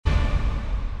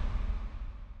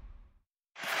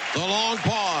The long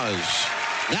pause.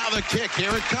 Now the kick.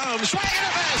 Here it comes. Swing and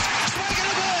a miss. Swing and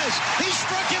a miss. He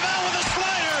struck him out with a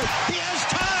slider. He has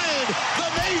tied the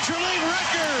Major League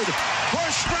record for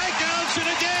strikeouts in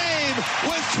a game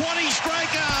with 20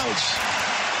 strikeouts.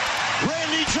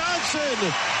 Randy Johnson,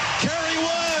 Kerry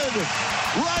Wood,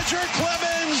 Roger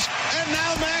Clemens, and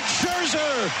now Max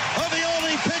Scherzer are the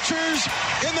only pitchers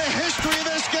in the history of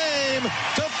this game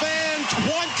to fan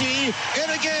 20 in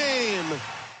a game.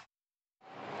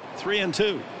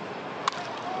 3-2.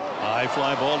 High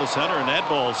fly ball to center, and that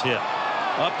ball's hit.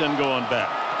 Upton going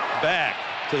back. Back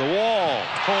to the wall.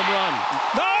 Home run.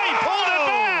 No, he pulled it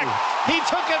back. He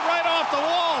took it right off the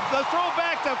wall. The throw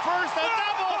back to first. A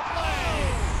double play.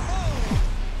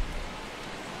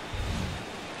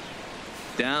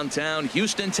 Downtown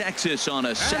Houston, Texas on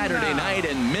a Saturday night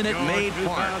in Minute Maid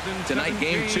Park. Tonight,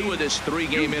 game 2 of this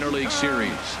 3-game interleague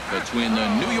series between the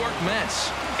New York Mets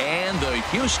and the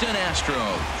Houston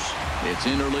Astros. It's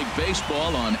interleague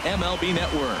baseball on MLB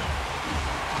Network.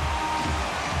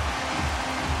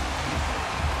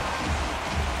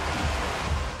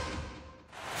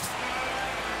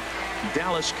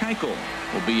 Dallas Keuchel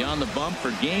will be on the bump for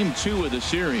game 2 of the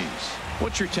series.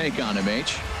 What's your take on him,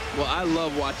 H? Well, I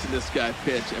love watching this guy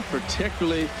pitch, and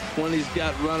particularly when he's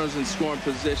got runners in scoring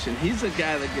position. He's a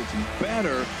guy that gets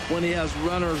better when he has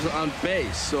runners on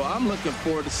base. So I'm looking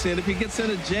forward to seeing if he gets in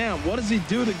a jam. What does he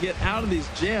do to get out of these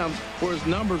jams where his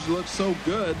numbers look so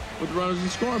good with runners in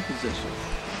scoring position?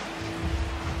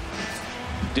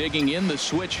 Digging in the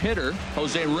switch hitter,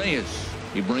 Jose Reyes.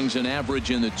 He brings an average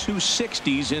in the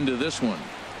 260s into this one.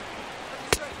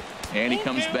 And he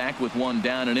comes back with one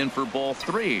down and in for ball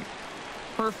 3.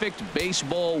 Perfect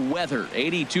baseball weather.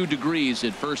 82 degrees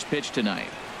at first pitch tonight.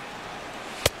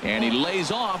 And he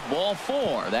lays off ball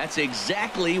 4. That's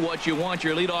exactly what you want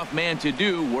your leadoff man to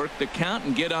do. Work the count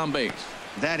and get on base.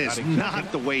 That is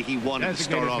not the way he wanted to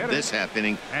start off this half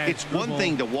inning. It's one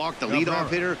thing to walk the leadoff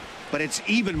hitter, but it's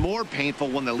even more painful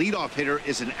when the leadoff hitter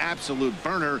is an absolute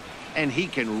burner and he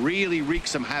can really wreak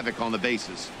some havoc on the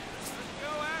bases.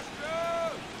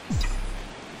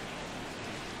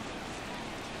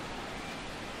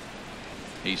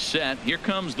 He's set. Here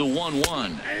comes the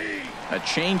 1-1. A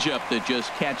changeup that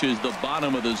just catches the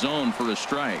bottom of the zone for a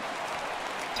strike.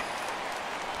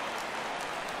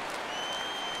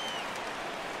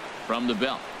 From the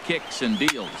belt, kicks and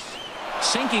deals.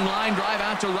 Sinking line drive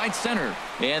out to right center,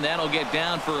 and that'll get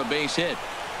down for a base hit.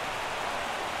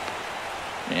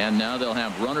 And now they'll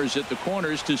have runners at the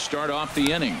corners to start off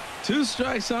the inning. 2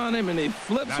 strikes on him, and he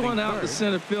flips one out to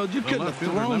center field. You couldn't have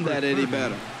thrown that any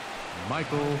better.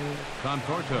 Michael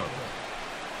Conforto.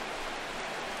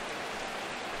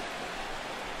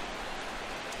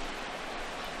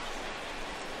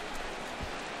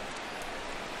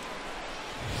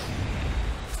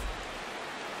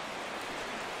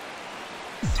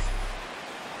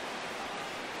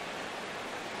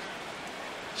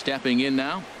 Stepping in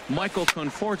now, Michael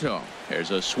Conforto.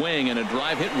 There's a swing and a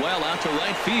drive hit well out to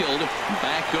right field.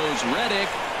 Back goes Reddick.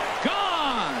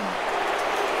 Gone!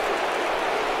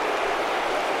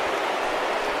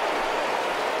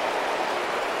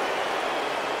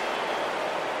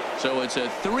 So it's a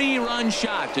 3-run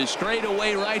shot to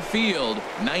straightaway right field.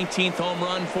 19th home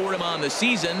run for him on the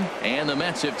season, and the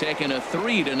Mets have taken a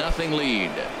 3-0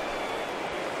 lead.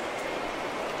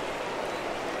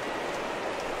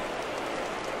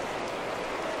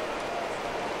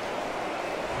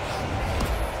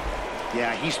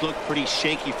 Yeah, he's looked pretty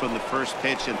shaky from the first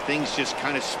pitch, and things just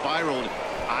kind of spiraled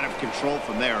out of control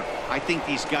from there. I think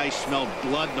these guys smelled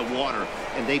blood in the water,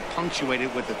 and they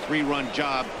punctuated with a 3-run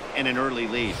job and an early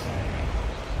lead.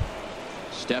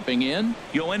 Stepping in,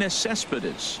 Yoenis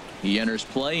Cespedes. He enters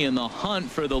play in the hunt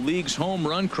for the league's home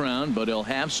run crown, but he'll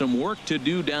have some work to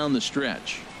do down the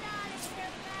stretch.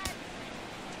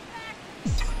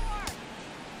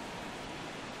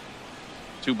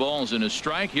 Two balls and a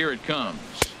strike. Here it comes.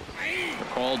 A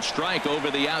called strike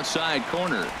over the outside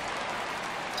corner.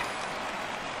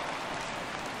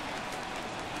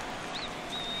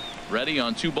 Ready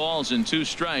on 2 balls and 2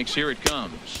 strikes. Here it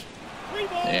comes.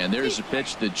 And there's a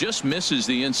pitch that just misses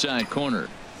the inside corner.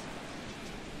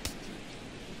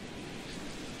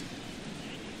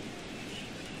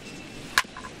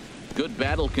 Good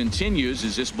battle continues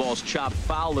as this ball's chopped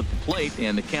foul at the plate,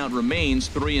 and the count remains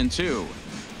 3-2.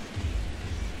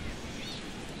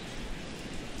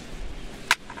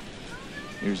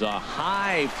 Here's a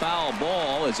high foul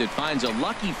ball as it finds a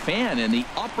lucky fan in the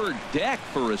upper deck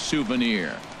for a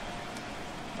souvenir.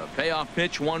 A payoff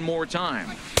pitch one more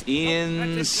time.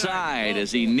 Inside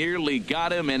as he nearly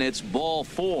got him, and it's ball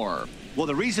 4. Well,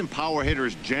 the reason power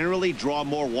hitters generally draw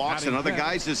more walks than other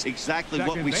guys is exactly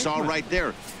what we saw right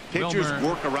there. Pitchers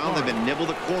work around them and nibble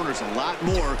the corners a lot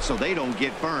more so they don't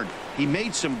get burned. He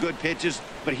made some good pitches,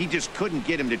 but he just couldn't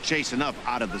get him to chase enough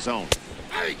out of the zone.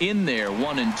 In there,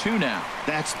 1-2 now.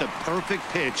 That's the perfect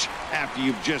pitch after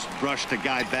you've just brushed a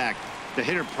guy back. The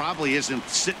hitter probably isn't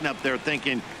sitting up there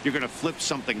thinking you're going to flip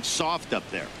something soft up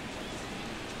there.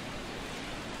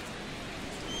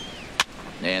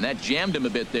 And that jammed him a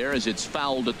bit there as it's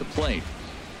fouled at the plate.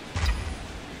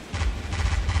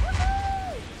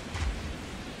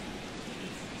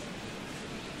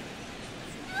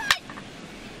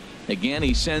 Again,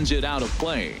 he sends it out of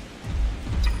play.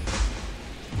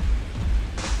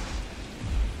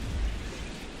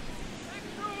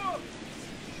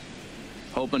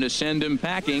 Hoping to send him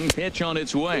packing. Pitch on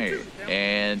its way.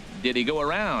 And did he go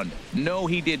around? No,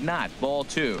 he did not. Ball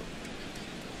 2.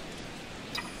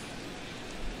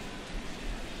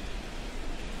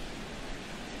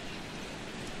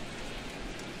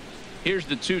 Here's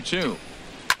the 2-2.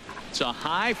 It's a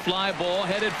high fly ball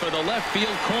headed for the left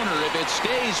field corner. If it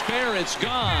stays fair, it's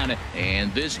gone.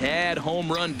 And this had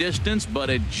home run distance, but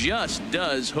it just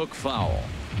does hook foul.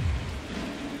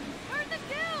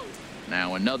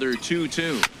 Now another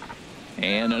 2-2.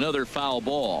 And another foul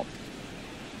ball.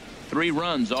 3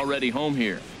 runs already home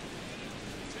here.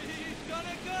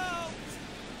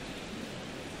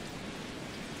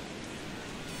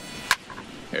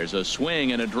 There's a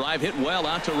swing and a drive hit well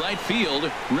out to right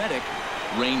field. Reddick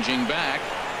ranging back.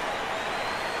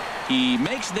 He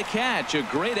makes the catch. A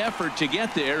great effort to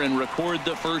get there and record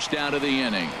the first out of the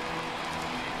inning.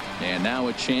 And now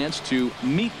a chance to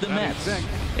meet the Mets.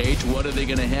 H, what are they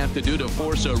going to have to do to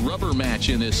force a rubber match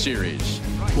in this series?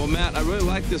 Well, Matt, I really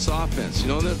like this offense. You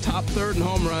know, they're top third in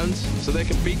home runs, so they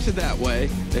can beat you that way.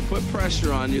 They put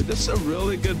pressure on you. This is a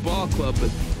really good ball club,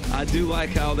 but I do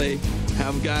like how they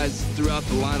have guys throughout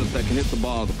the lineup that can hit the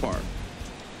ball at the park.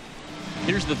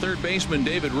 Here's the third baseman,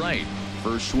 David Wright.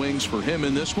 First swings for him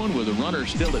in this one with a runner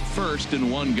still at first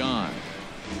and 1 gone.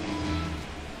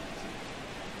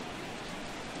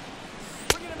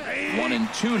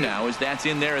 1-2 now as that's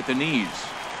in there at the knees.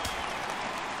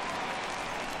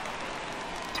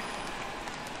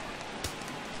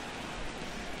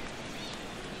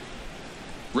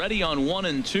 Ready on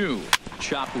 1-2.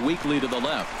 Chopped weakly to the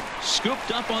left.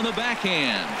 Scooped up on the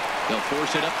backhand. They'll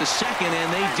force it up to second,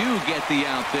 and they do get the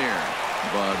out there.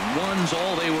 But 1's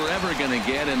all they were ever going to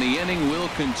get, and the inning will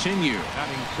continue.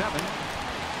 Batting 7,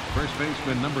 first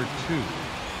baseman number 2.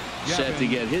 Set to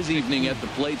get his evening at the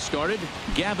plate started,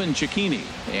 Gavin Cecchini.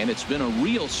 And it's been a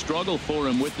real struggle for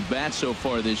him with the bat so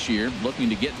far this year, looking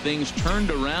to get things turned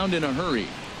around in a hurry.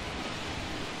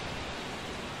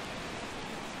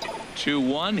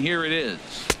 2-1, here it is.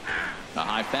 A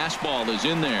high fastball is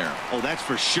in there. Oh, that's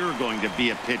for sure going to be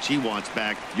a pitch he wants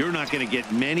back. You're not going to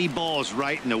get many balls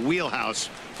right in the wheelhouse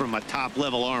from a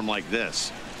top-level arm like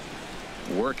this.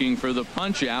 Working for the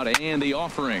punch out and the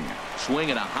offering.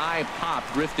 Swing at a high pop,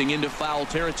 drifting into foul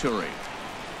territory.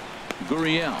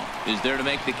 Gurriel is there to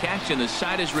make the catch, and the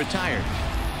side is retired.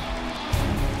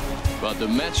 But the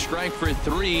Mets strike for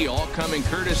 3, all coming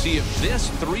courtesy of this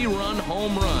 3-run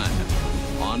home run.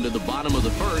 On to the bottom of the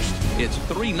first. It's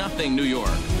 3-0 New York.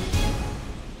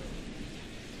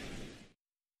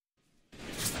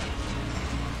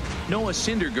 Noah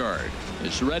Syndergaard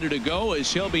is ready to go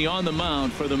as he'll be on the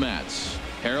mound for the Mets.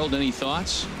 Harold, any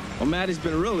thoughts? Well, Matt, he's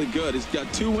been really good. He's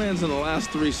got 2 wins in the last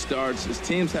 3 starts. His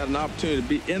team's had an opportunity to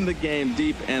be in the game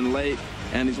deep and late,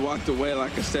 and he's walked away,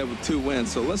 like I said, with 2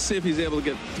 wins. So let's see if he's able to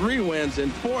get 3 wins in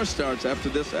 4 starts after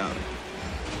this outing.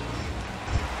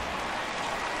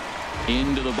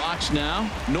 Into the box now,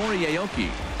 Nori Aoki.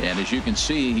 And as you can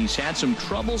see, he's had some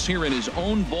troubles here in his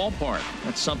own ballpark.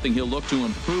 That's something he'll look to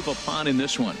improve upon in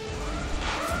this one.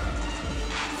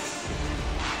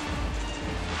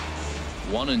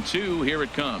 1-2, here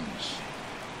it comes.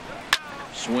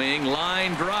 Swing,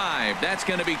 line, drive. That's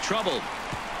going to be trouble.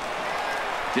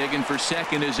 Digging for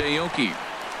second is Aoki.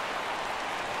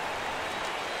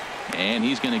 And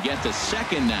he's going to get to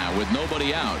second now with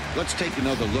nobody out. Let's take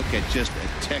another look at just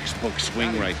a textbook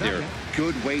swing right there.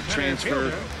 Good weight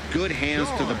transfer, good hands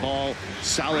to the ball,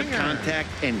 solid contact,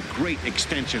 and great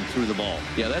extension through the ball.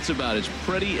 Yeah, that's about as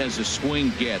pretty as a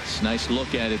swing gets. Nice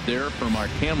look at it there from our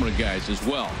camera guys as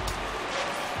well.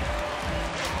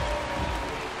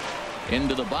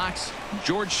 Into the box,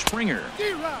 George Springer.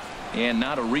 And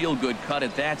not a real good cut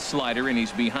at that slider, and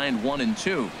he's behind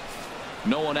 1-2.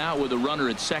 No one out with a runner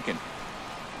at second.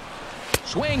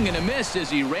 Swing and a miss as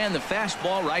he ran the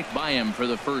fastball right by him for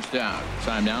the first out.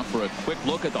 Time now for a quick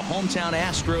look at the hometown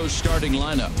Astros starting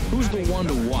lineup. Who's the one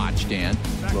to watch, Dan?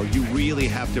 Well, you really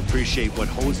have to appreciate what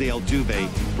Jose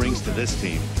Altuve brings to this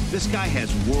team. This guy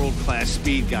has world-class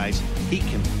speed, guys. He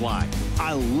can fly.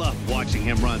 I love watching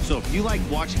him run. So if you like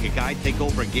watching a guy take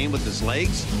over a game with his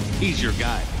legs, he's your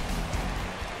guy.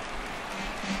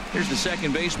 Here's the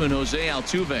second baseman, Jose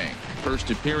Altuve. First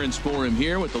appearance for him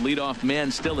here with the leadoff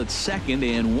man still at second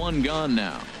and one gone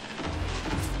now.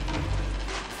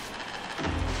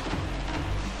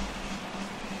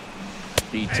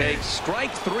 He takes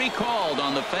strike three called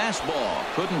on the fastball.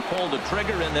 Couldn't pull the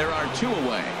trigger, and there are two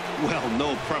away. Well,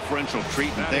 no preferential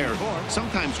treatment there.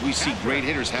 Sometimes we see great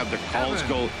hitters have their calls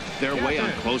go their way on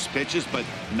close pitches, but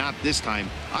not this time.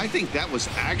 I think that was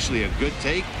actually a good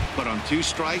take, but on two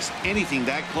strikes, anything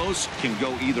that close can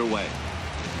go either way.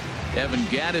 Evan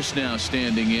Gattis now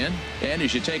standing in, and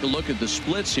as you take a look at the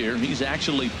splits here, he's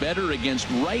actually better against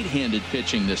right-handed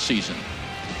pitching this season.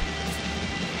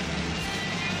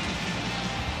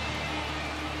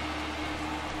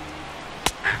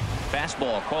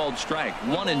 Fastball called strike,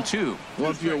 1-2.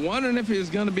 Well, if you're wondering if he's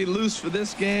going to be loose for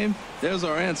this game, there's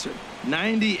our answer.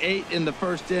 98 in the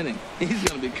first inning. He's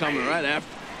going to be coming right after.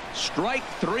 Strike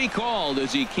three called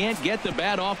as he can't get the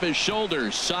bat off his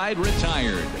shoulders. Side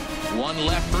retired. One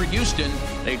left for Houston.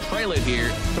 They trail it here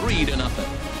 3-0.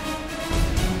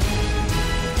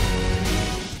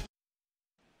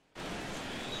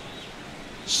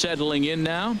 Settling in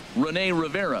now, Rene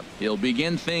Rivera. He'll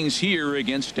begin things here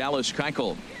against Dallas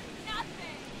Keuchel.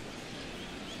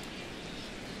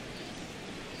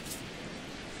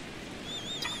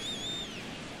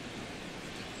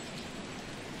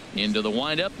 Into the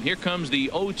windup. Here comes the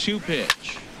 0-2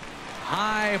 pitch.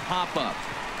 High pop up.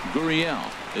 Gurriel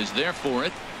is there for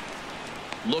it.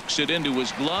 Looks it into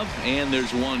his glove, and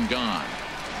there's one gone.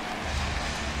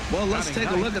 Well, let's take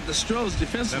a look at the Astros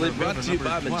defensively, brought to you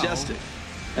by Majestic.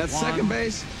 At second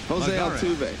base, Jose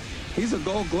Altuve. He's a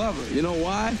Gold Glover. You know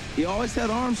why? He always had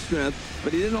arm strength,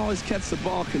 but he didn't always catch the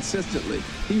ball consistently.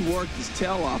 He worked his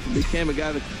tail off and became a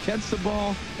guy that could catch the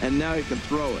ball, and now he can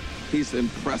throw it. He's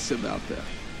impressive out there.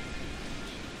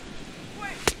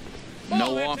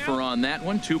 No offer on that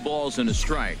one. 2 balls and a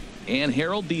strike. And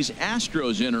Harold, these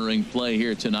Astros entering play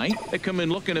here tonight. They come in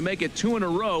looking to make it 2 in a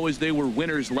row as they were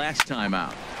winners last time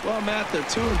out. Well, Matt, they're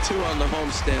 2-2 on the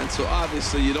homestand, so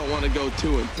obviously you don't want to go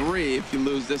 2-3 if you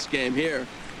lose this game here.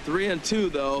 3-2,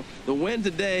 though. The win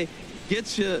today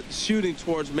gets you shooting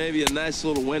towards maybe a nice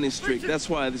little winning streak. That's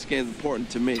why this game's important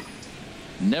to me.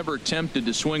 Never tempted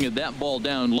to swing at that ball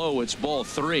down low. It's ball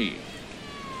 3.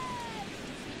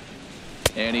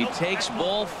 And he takes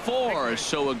ball 4.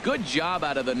 So a good job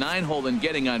out of the 9-hole in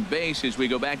getting on base as we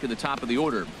go back to the top of the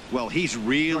order. Well, he's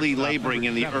really laboring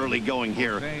in the early going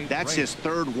here. That's his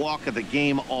 3rd walk of the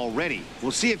game already.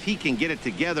 We'll see if he can get it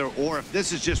together or if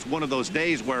this is just one of those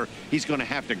days where he's going to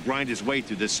have to grind his way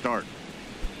through this start.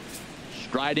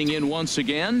 Striding in once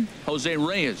again, Jose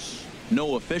Reyes.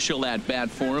 No official at bat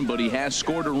for him, but he has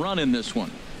scored a run in this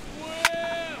one.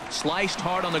 Sliced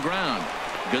hard on the ground.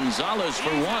 Gonzalez for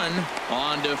 1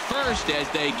 on to first as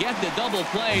they get the double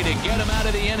play to get him out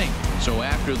of the inning. So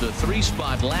after the 3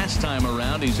 spot last time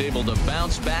around, he's able to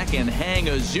bounce back and hang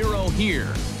a 0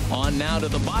 here. On now to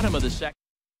the bottom of the second.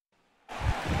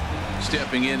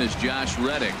 Stepping in is Josh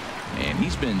Reddick, and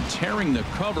he's been tearing the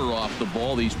cover off the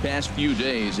ball these past few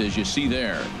days, as you see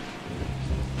there.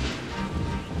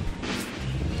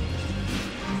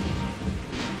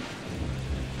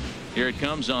 Here it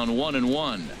comes on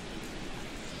 1-1.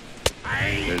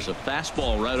 There's a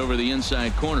fastball right over the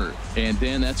inside corner. And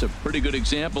Dan, that's a pretty good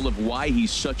example of why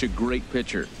he's such a great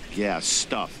pitcher. Yeah,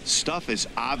 stuff. Stuff is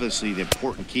obviously the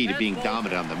important key to being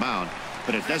dominant on the mound,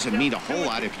 but it doesn't mean a whole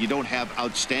lot if you don't have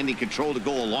outstanding control to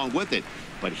go along with it.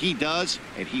 But he does,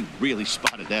 and he really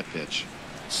spotted that pitch.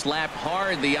 Slapped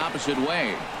hard the opposite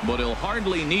way, but he'll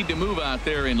hardly need to move out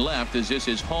there in left as this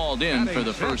is hauled in for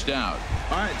the first out.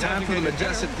 All right, time for the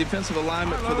Majestic defensive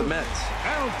alignment for the Mets.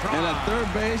 And at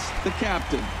third base, the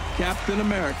Captain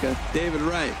America, David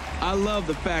Wright. I love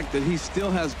the fact that he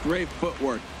still has great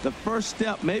footwork. The first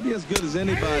step may be as good as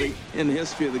anybody in the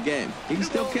history of the game. He can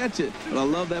still catch it, but I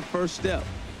love that first step.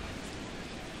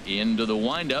 Into the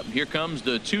windup. Here comes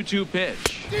the 2-2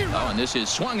 pitch. Oh, and this is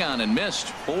swung on and missed.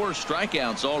 4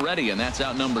 strikeouts already, and that's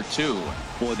out number 2.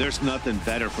 Boy, there's nothing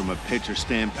better from a pitcher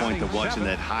standpoint than watching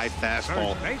that high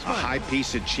fastball, a high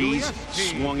piece of cheese,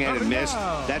 swung at and missed.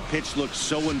 That pitch looks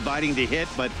so inviting to hit,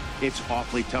 but it's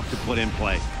awfully tough to put in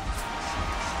play.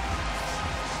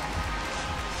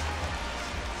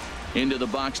 Into the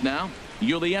box now,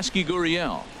 Yulieski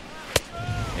Gurriel.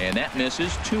 And that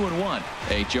misses. 2-1.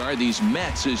 HR, these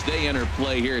Mets, as they enter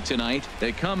play here tonight,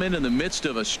 they come in the midst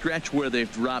of a stretch where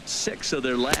they've dropped 6 of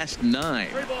their last 9.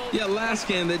 Yeah, last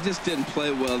game they just didn't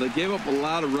play well. They gave up a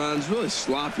lot of runs, really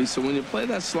sloppy. So when you play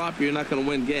that sloppy, you're not going to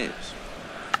win games.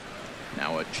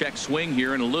 Now a check swing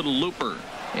here and a little looper.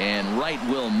 And Wright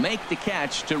will make the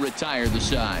catch to retire the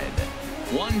side.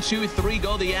 1, 2, 3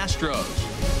 go the Astros.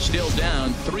 Still down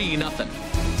 3-0.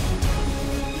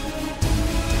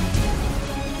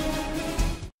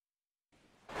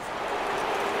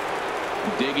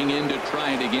 Digging in to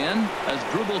try it again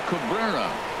as Dribble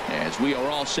Cabrera, as we are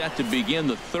all set to begin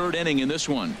the 3rd inning in this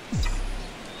one.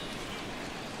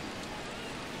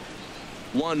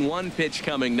 1-1 pitch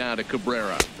coming now to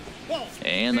Cabrera.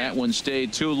 And that one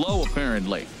stayed too low,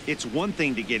 apparently. It's one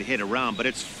thing to get hit around, but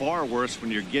it's far worse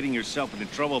when you're getting yourself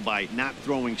into trouble by not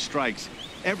throwing strikes.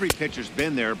 Every pitcher's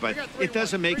been there, but it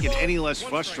doesn't make it any less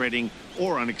frustrating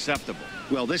or unacceptable.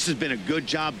 Well, this has been a good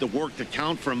job to work the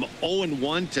count from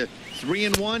 0-1 to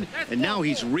 3-1, and now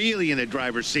he's really in the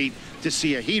driver's seat to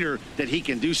see a heater that he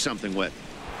can do something with.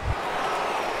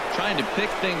 Trying to pick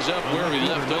things up where he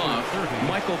left off,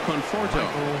 Michael Conforto.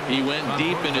 He went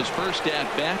deep in his first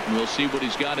at-bat, and we'll see what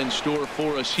he's got in store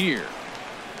for us here.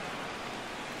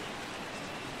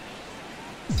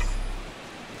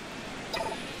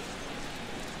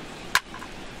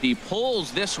 He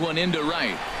pulls this one into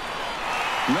right.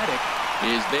 Reddick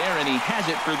is there, and he has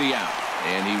it for the out.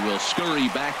 And he will scurry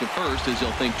back to first as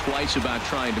he'll think twice about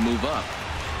trying to move up.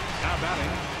 Now batting,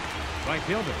 right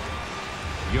fielder,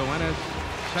 Yoenis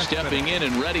Cespedes. Stepping in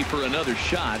and ready for another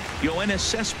shot, Yoenis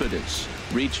Cespedes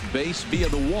reached base via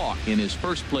the walk in his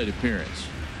first plate appearance.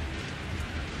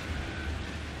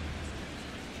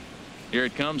 Here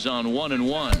it comes on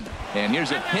 1-1. And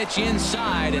here's a pitch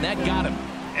inside, and that got him.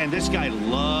 And this guy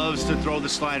loves to throw the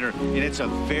slider, and it's a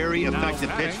very effective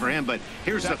pitch for him. But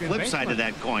here's the flip side of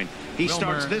that coin. He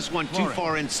starts this one too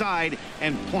far inside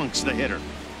and plunks the hitter.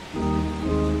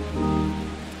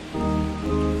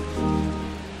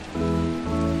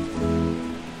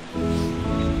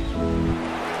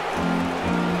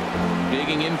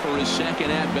 Digging in for his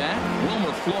second at-bat,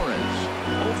 Wilmer Flores.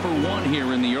 0 for 1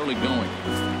 here in the early going.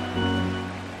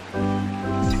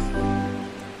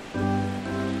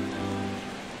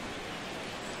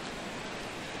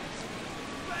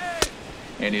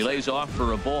 And he lays off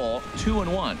for a ball.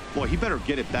 2-1. Boy, he better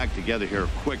get it back together here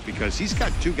quick, because he's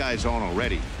got 2 guys on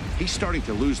already. He's starting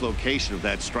to lose location of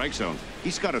that strike zone.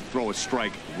 He's got to throw a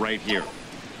strike right here.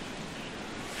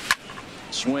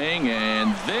 Swing,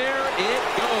 and there it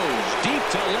goes. Deep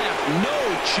to left. No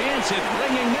chance at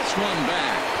bringing this one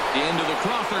back. Into the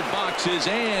Crawford boxes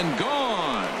and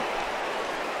gone.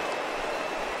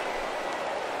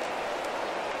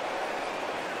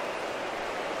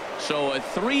 So a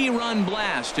 3-run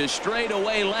blast to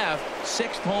straightaway left.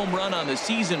 6th home run on the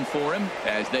season for him.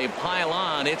 As they pile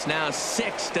on, it's now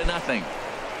 6-0.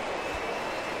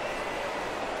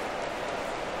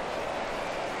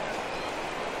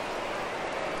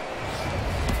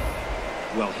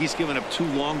 Well, he's given up 2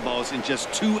 long balls in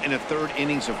just 2 1/3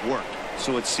 innings of work.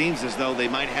 So it seems as though they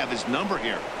might have his number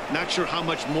here. Not sure how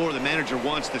much more the manager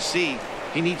wants to see.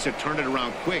 He needs to turn it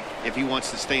around quick if he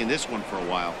wants to stay in this one for a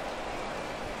while.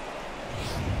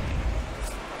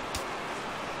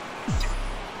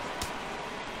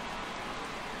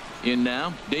 In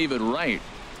now, David Wright.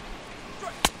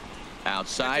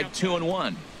 Outside,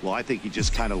 2-1. Well, I think he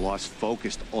just kind of lost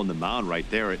focus on the mound right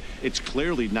there. It's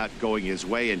clearly not going his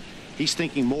way, and he's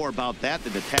thinking more about that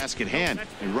than the task at hand.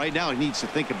 And right now, he needs to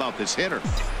think about this hitter.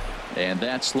 And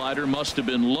that slider must have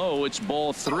been low. It's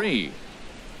ball 3.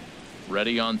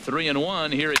 Ready on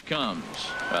 3-1. Here it comes.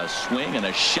 A swing and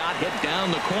a shot hit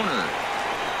down the corner.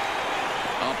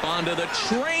 Up onto the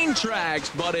train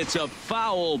tracks, but it's a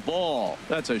foul ball.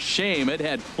 That's a shame. It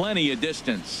had plenty of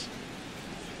distance.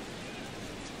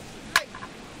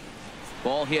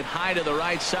 Ball hit high to the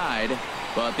right side,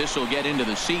 but this will get into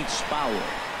the seats. Foul.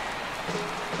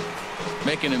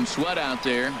 Making him sweat out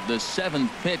there. The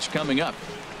 7th pitch coming up.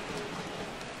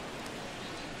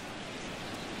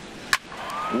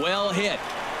 Well hit.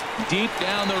 Deep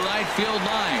down the right field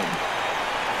line.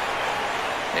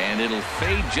 And it'll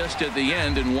fade just at the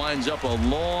end and winds up a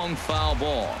long foul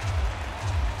ball.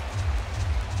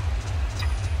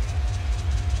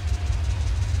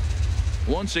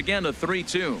 Once again, a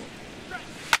 3-2.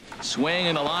 Swing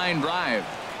and a line drive.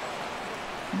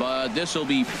 But this will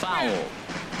be foul.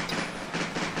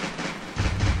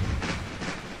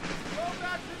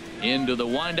 Into the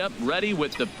windup, ready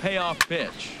with the payoff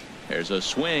pitch. There's a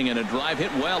swing and a drive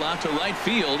hit well out to right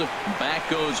field. Back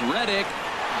goes Reddick.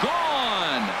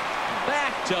 Gone.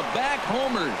 Back-to-back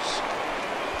homers.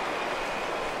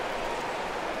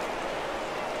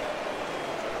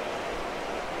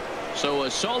 So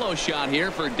a solo shot here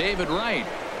for David Wright.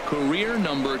 Career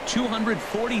number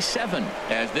 247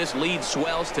 as this lead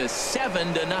swells to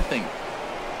 7-0.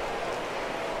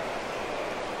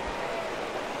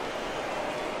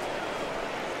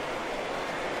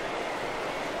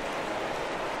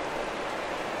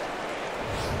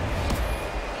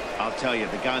 I'll tell you,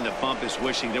 the guy on the bump is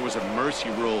wishing there was a mercy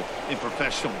rule in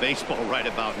professional baseball right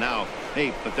about now.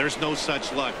 Hey, but there's no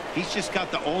such luck. He's just got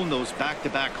to own those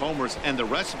back-to-back homers and the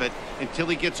rest of it until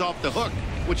he gets off the hook,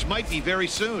 which might be very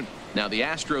soon. Now the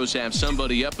Astros have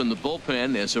somebody up in the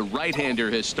bullpen as a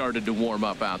right-hander has started to warm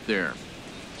up out there.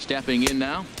 Stepping in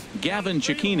now, Gavin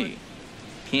Cecchini.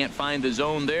 Can't find the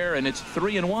zone there, and it's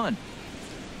 3-1.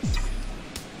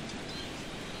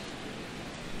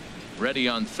 Ready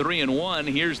on 3-1.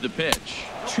 Here's the pitch.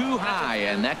 Too high,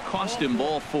 and that cost him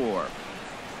ball 4.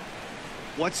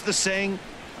 What's the saying?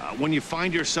 When you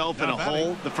find yourself in a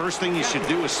hole, the first thing you should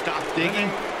do is stop digging.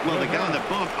 Well, the guy on the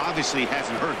bump obviously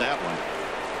hasn't heard that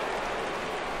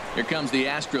one. Here comes the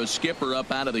Astros skipper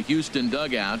up out of the Houston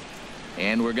dugout.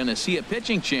 And we're going to see a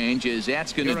pitching change as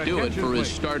that's going to do it for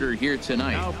his starter here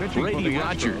tonight. Brady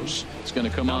Rogers is going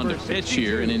to come on to pitch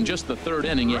here, and in just the 3rd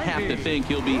inning, you have to think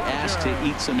he'll be asked to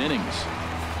eat some innings.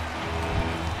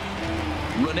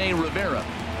 Rene Rivera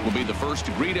will be the first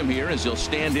to greet him here as he'll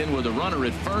stand in with a runner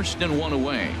at first and 1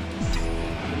 away.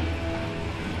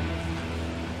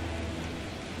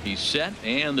 He's set,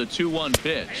 and the 2-1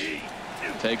 pitch.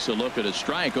 Takes a look at a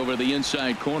strike over the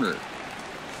inside corner.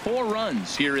 4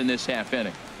 runs here in this half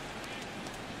inning.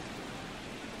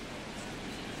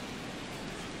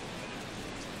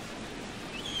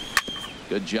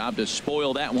 Good job to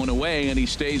spoil that one away, and he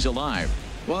stays alive.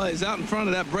 Well, he's out in front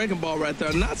of that breaking ball right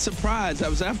there. Not surprised. I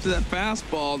was after that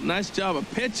fastball. Nice job of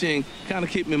pitching, kind of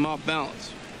keeping him off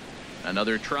balance.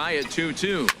 Another try at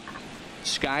 2-2.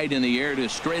 Skied in the air to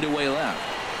straightaway left.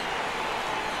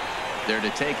 There to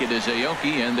take it is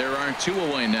Aoki, and there are 2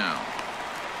 away now.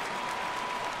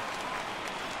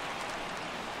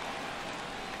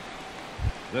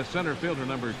 The center fielder,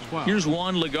 number 12. Here's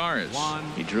Juan Lagares.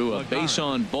 He drew a base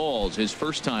on balls his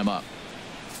first time up.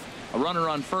 A runner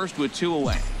on first with 2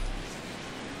 away.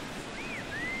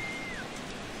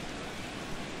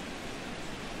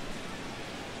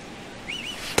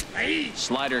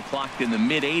 Slider clocked in the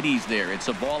mid-80s there. It's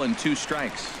a ball and 2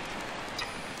 strikes.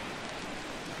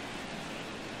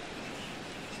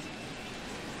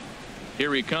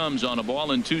 Here he comes on a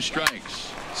ball and 2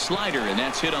 strikes. Slider, and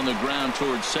that's hit on the ground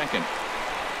towards second.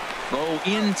 Throw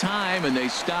in time, and they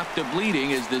stop the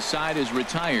bleeding as the side is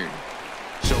retired.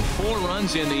 So 4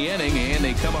 runs in the inning, and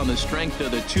they come on the strength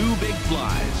of the 2 big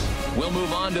flies. We'll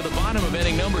move on to the bottom of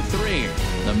inning number 3.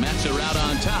 The Mets are out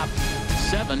on top,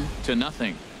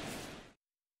 7-0.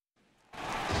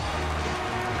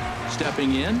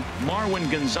 Stepping in, Marwin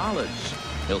Gonzalez.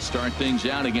 He'll start things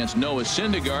out against Noah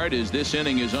Syndergaard as this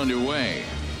inning is underway.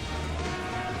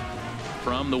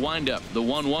 From the windup, the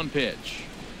 1-1 pitch.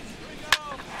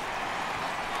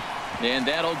 And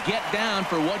that'll get down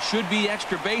for what should be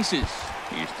extra bases.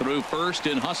 He's through first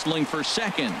and hustling for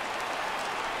second.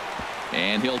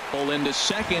 And he'll pull into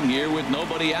second here with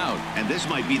nobody out. And this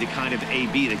might be the kind of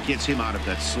AB that gets him out of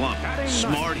that slump.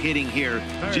 Smart hitting here,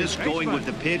 just going with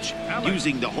the pitch,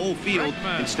 using the whole field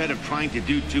instead of trying to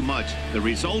do too much. The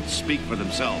results speak for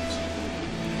themselves.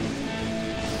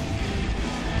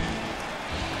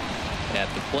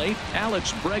 At the plate,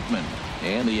 Alex Bregman.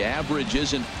 And the average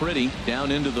isn't pretty, down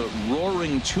into the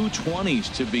roaring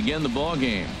 220s to begin the ball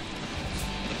game.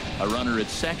 A runner at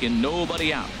second,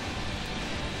 nobody out.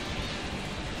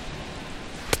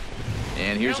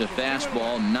 And here's a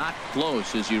fastball, not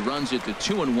close, as he runs it to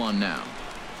 2-1 now.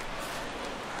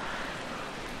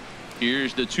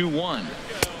 Here's the 2-1.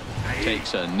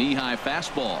 Takes a knee-high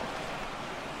fastball.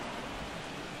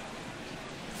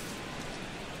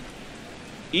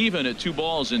 Even at 2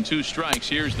 balls and 2 strikes.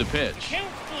 Here's the pitch.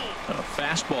 A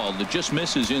fastball that just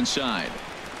misses inside.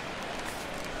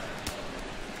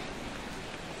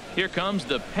 Here comes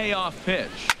the payoff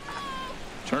pitch.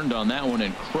 Turned on that one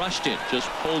and crushed it. Just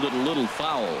pulled it a little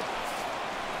foul.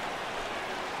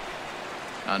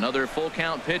 Another full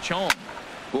count pitch home.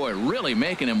 Boy, really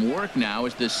making him work now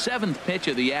as the 7th pitch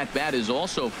of the at-bat is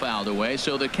also fouled away,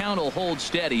 so the count will hold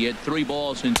steady at 3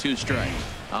 balls and 2 strikes.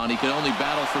 And he can only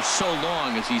battle for so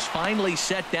long as he's finally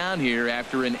set down here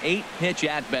after an 8-pitch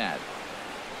at-bat.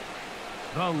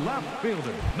 The left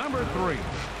fielder, number 3.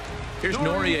 Here's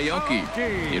Nori Aoki.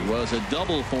 It was a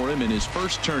double for him in his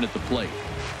first turn at the plate.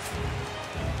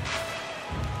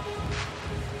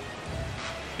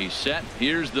 He's set.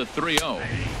 Here's the 3-0.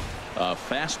 A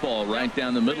fastball right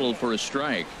down the middle for a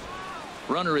strike.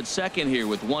 Runner at second here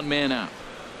with 1 man out.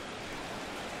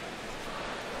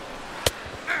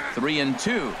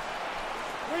 3-2.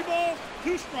 3 balls,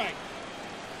 2 strikes.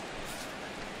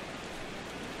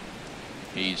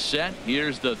 He's set.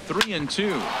 Here's the 3-2.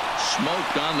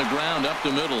 Smoked on the ground up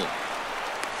the middle.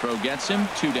 Throw gets him.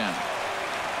 2 down.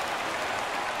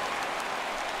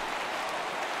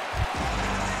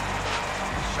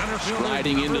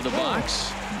 Sliding into the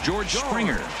box, George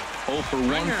Springer. 0 for 1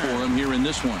 for him here in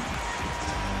this one.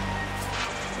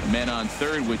 Men on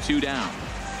third with 2 down.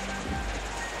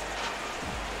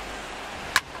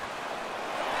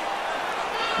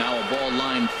 Now a ball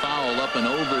line foul up and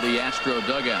over the Astro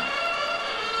dugout.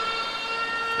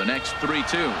 The next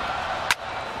 3-2.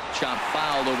 Chop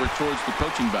fouled over towards the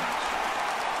coaching box.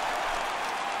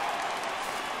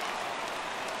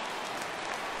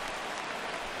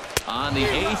 On the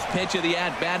 8th pitch of the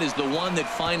at-bat is the one that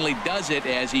finally does it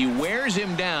as he wears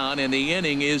him down, and the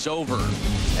inning is over.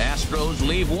 Astros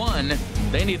leave 1.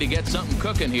 They need to get something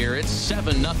cooking here. It's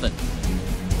 7-0.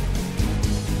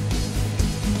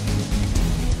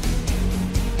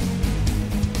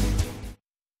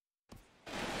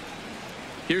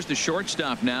 Here's the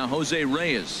shortstop now, Jose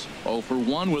Reyes. 0 for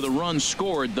 1 with a run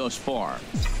scored thus far.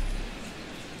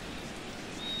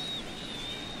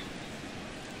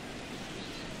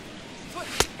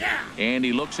 And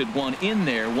he looks at one in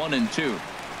there, 1-2.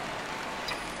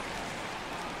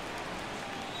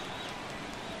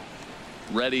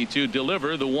 Ready to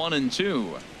deliver the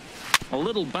 1-2. A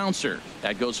little bouncer.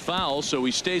 That goes foul, so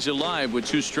he stays alive with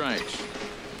 2 strikes.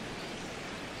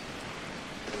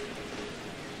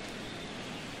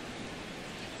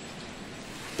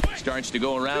 Starts to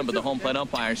go around, but the home plate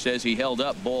umpire says he held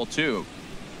up. Ball 2.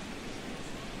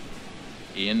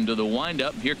 Into the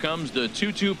windup. Here comes the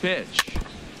 2-2 pitch.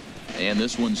 And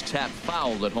this one's tapped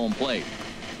foul at home plate.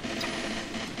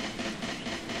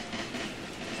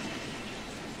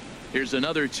 Here's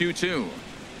another 2-2.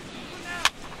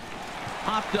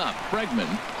 Popped up. Bregman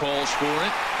calls for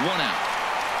it. 1 out.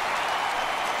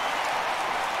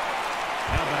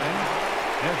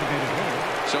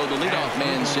 So the leadoff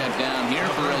man set down here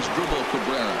for Asdrubal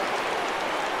Cabrera.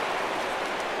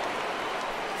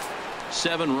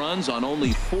 7 runs on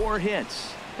only 4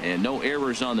 hits. And no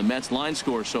errors on the Mets line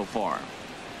score so far.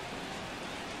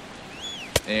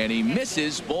 And he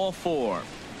misses. Ball 4.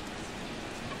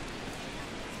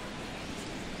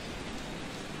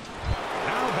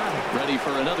 Ready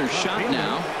for another shot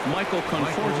now. Michael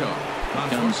Conforto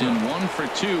comes in 1 for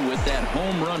 2 with that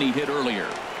home run he hit earlier.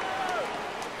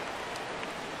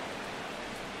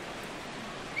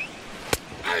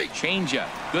 Changeup.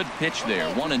 Good pitch there.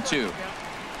 1-2.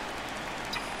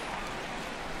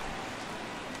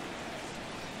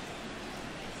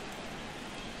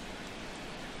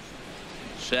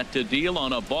 Set to deal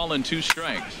on a ball and 2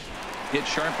 strikes. Hit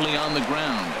sharply on the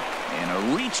ground. And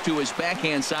a reach to his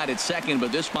backhand side at second,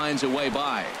 but this finds a way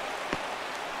by.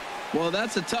 Well,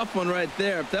 that's a tough one right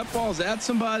there. If that ball's at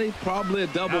somebody, probably a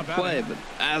double play. But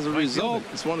as a result,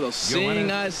 it's one of those seeing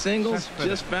eye singles.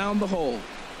 Just found the hole.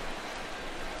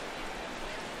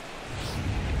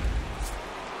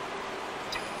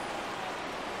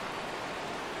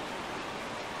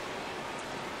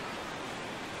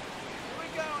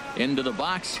 Into the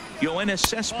box, Yoenis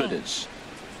Cespedes.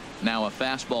 Now a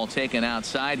fastball taken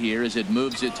outside here as it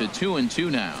moves it to 2-2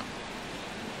 now.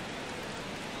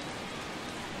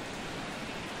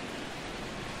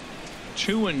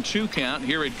 Two and 2 count.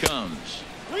 Here it comes.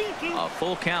 A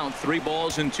full count. 3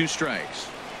 balls and 2 strikes.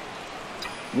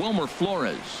 Wilmer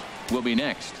Flores will be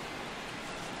next.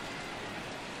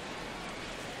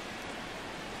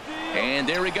 And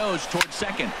there he goes towards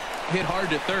second. Hit hard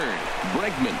to third.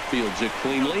 Bregman fields it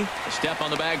cleanly. A step on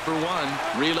the bag for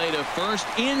 1. Relay to first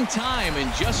in time,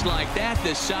 and just like that,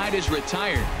 this side is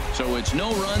retired. So it's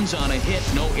no runs on a hit,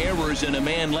 no errors, and a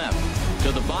man left.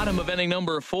 To the bottom of inning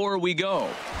number 4 we go.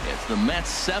 It's the Mets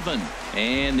 7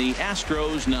 and the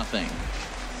Astros nothing.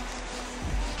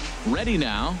 Ready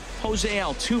now, Jose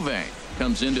Altuve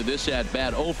comes into this at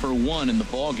bat 0 for 1 in the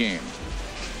ball game.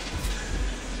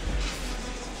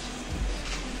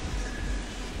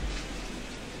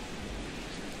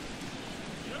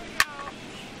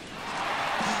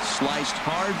 Sliced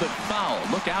hard but foul.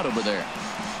 Look out over there.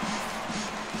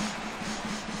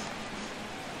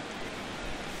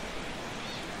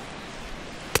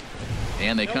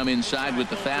 And they come inside with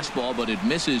the fastball, but it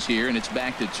misses here, and it's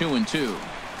back to 2-2.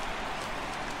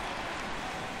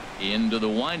 Into the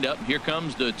windup. Here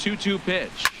comes the 2-2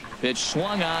 pitch. Pitch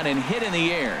swung on and hit in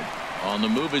the air. On the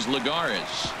move is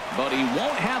Lagares, but he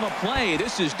won't have a play.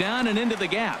 This is down and into the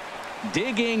gap.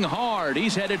 Digging hard.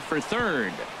 He's headed for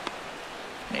third.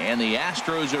 And the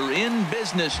Astros are in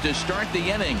business to start the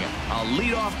inning. A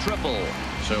leadoff triple.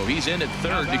 So he's in at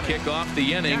third to kick off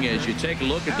the inning as you take a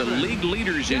look at the league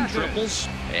leaders in triples.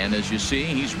 And as you see,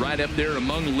 he's right up there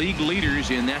among league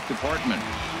leaders in that department.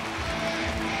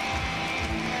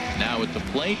 Now at the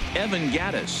plate, Evan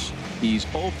Gattis. He's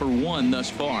 0 for 1 thus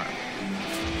far.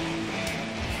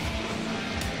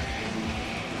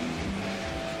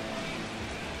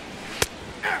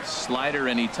 Slider,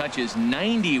 and he touches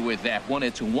 90 with that one.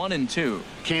 It's 1-2.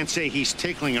 Can't say he's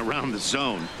tickling around the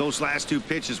zone. Those last two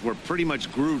pitches were pretty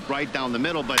much grooved right down the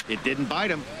middle, but it didn't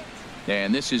bite him.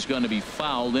 And this is going to be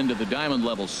fouled into the diamond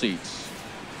level seats.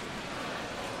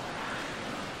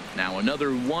 Now another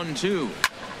 1-2.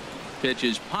 Pitch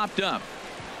is popped up.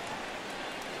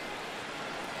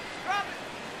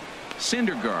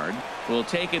 Syndergaard will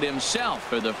take it himself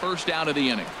for the first out of the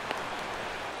inning.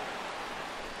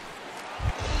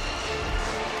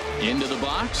 Into the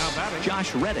box,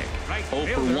 Josh Reddick. 0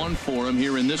 for 1 for him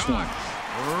here in this one.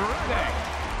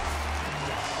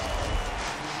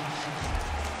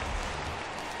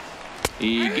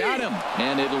 He got him,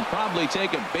 and it'll probably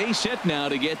take a base hit now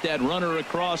to get that runner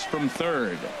across from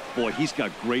third. Boy, he's got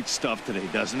great stuff today,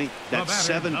 doesn't he? That's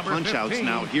 7 punch-outs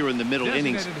now here in the middle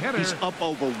innings. He's up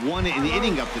over 1 in the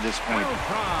inning up to this point.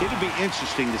 It'll be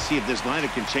interesting to see if this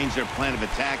lineup can change their plan of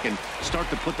attack and start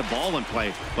to put the ball in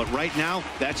play. But right now,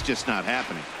 that's just not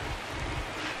happening.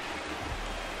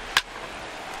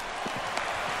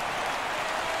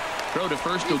 Throw to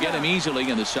first will get him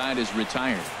easily, and the side is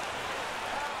retired.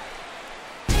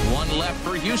 One left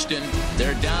for Houston.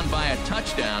 They're down by a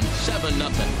touchdown,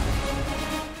 7-0.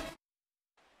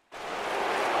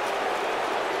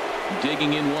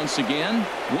 Digging in once again,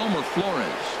 Wilmer Flores.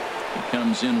 He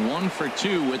comes in 1 for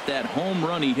 2 with that home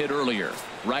run he hit earlier.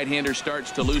 Right-hander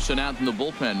starts to loosen out in the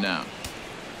bullpen now.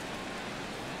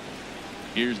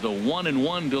 Here's the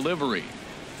 1-1 delivery.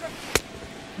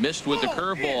 Missed with the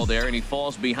curveball there, and he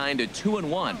falls behind a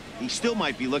 2-1. He still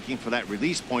might be looking for that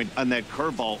release point on that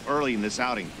curveball early in this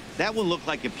outing. That one looked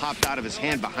like it popped out of his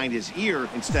hand behind his ear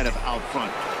instead of out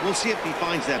front. We'll see if he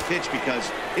finds that pitch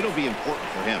because it'll be important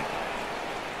for him.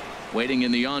 Waiting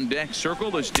in the on-deck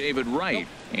circle is David Wright.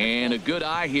 And a good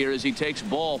eye here as he takes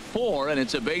ball 4, and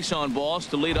it's a base on balls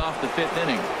to lead off the 5th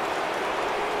inning.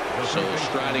 So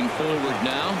striding forward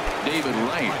now, David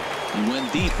Wright. He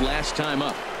went deep last time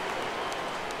up.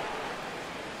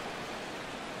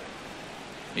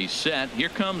 He's set. Here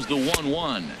comes the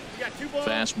 1-1.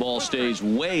 Fastball stays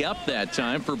way up that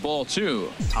time for ball 2.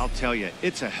 I'll tell you,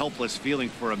 it's a helpless feeling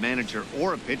for a manager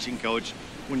or a pitching coach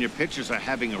when your pitchers are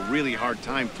having a really hard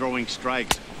time throwing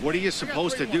strikes. What are you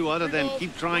supposed to do other than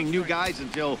keep trying new guys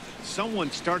until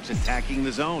someone starts attacking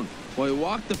the zone? Well, he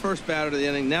walked the first batter of the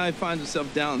inning. Now he finds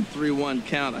himself down 3-1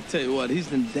 count. I tell you what,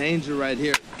 he's in danger right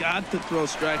here. Got to throw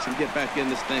strikes and get back in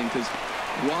this thing because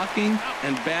walking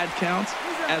and bad counts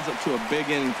adds up to a big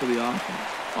inning for the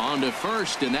offense. On to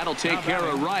first, and that'll take care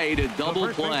of Wright. A double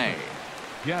play.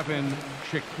 Gavin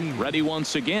Cecchini. Ready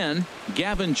once again.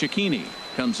 Gavin Cecchini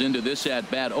comes into this at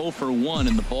bat 0 for 1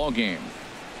 in the ball game.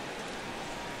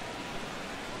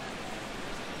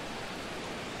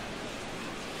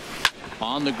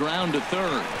 On the ground to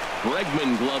third.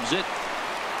 Bregman gloves it.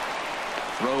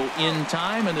 Throw in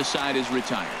time, and the side is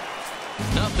retired.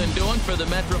 Nothing doing for the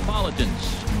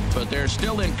Metropolitans, but they're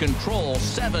still in control,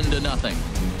 7-0.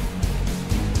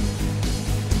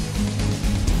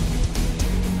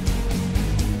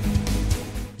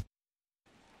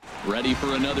 Ready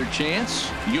for another chance?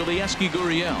 Yulieski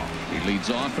Gurriel. He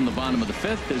leads off from the bottom of the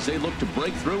 5th as they look to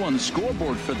break through on the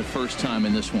scoreboard for the first time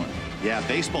in this one. Yeah,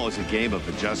 baseball is a game of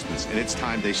adjustments, and it's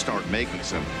time they start making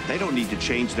some. They don't need to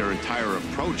change their entire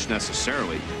approach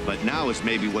necessarily, but now is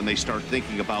maybe when they start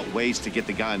thinking about ways to get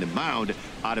the guy on the mound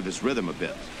out of his rhythm a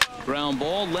bit. Ground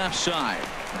ball left side.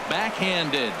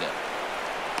 Backhanded.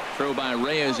 Throw by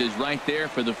Reyes is right there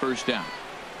for the first down.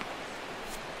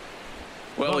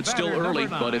 Well, it's still early,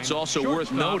 but it's also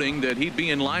worth noting that he'd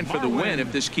be in line for the win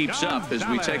if this keeps up as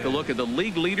we take a look at the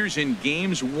league leaders in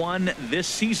games won this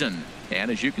season. And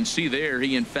as you can see there,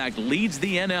 he in fact leads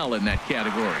the NL in that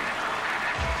category.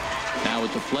 Now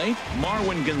at the plate,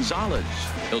 Marwin Gonzalez.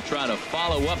 He'll try to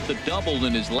follow up the double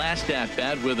in his last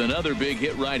at-bat with another big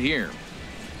hit right here.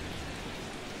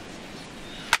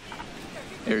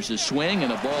 There's a swing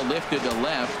and a ball lifted to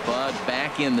left, but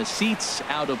back in the seats,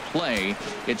 out of play.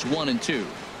 It's 1-2.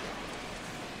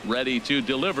 Ready to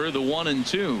deliver the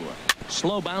 1-2.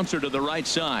 Slow bouncer to the right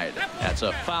side. That's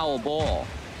a foul ball.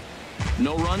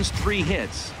 No runs, 3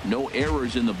 hits. No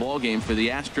errors in the ball game for the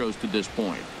Astros to this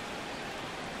point.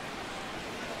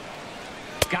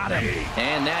 Got him.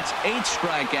 And that's 8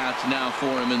 strikeouts now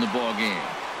for him in the ball game.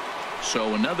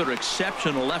 So another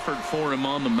exceptional effort for him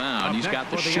on the mound. He's got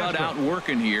the shutout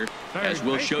working here, as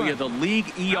we'll show you the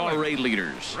league ERA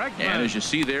leaders. And as you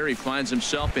see there, he finds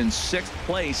himself in 6th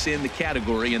place in the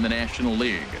category in the National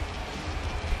League.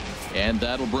 And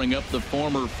that'll bring up the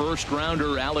former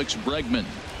first-rounder Alex Bregman.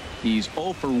 He's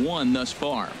 0 for 1 thus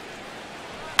far.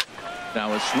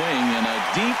 Now a swing and a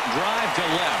deep drive to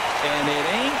left, and it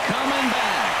ain't coming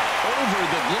back. Over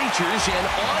the bleachers and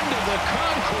onto the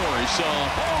concourse. A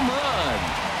home run.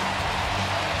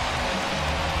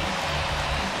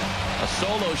 A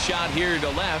solo shot here to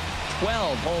left.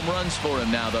 12 home runs for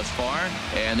him now thus far.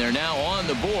 And they're now on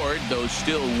the board, though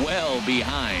still well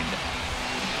behind.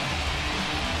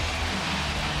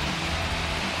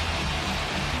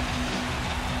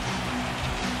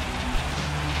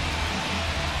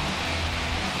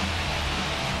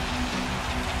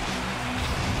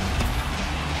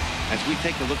 As we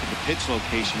take a look at the pitch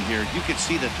location here, you could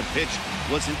see that the pitch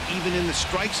wasn't even in the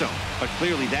strike zone, but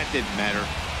clearly that didn't matter.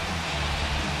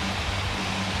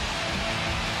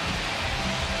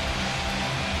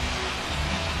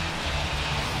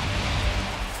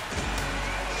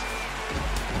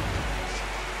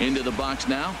 Into the box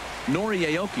now, Nori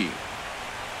Aoki.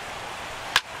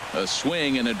 A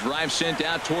swing and a drive sent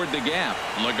out toward the gap.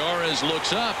 Lagares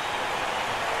looks up,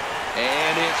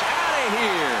 and it's out of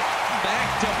here.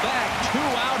 Back-to-back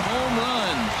 2-out home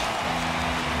runs.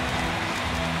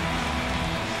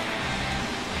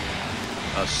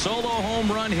 A solo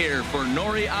home run here for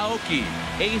Nori Aoki.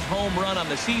 8th home run on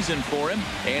the season for him,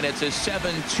 and it's a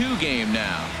 7-2 game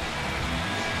now.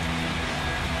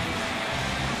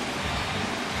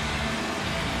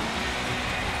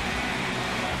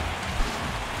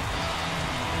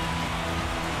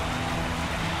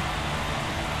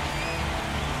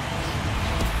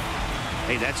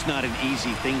 Hey, that's not an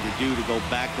easy thing to do, to go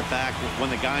back-to-back. When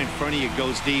the guy in front of you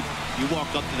goes deep, you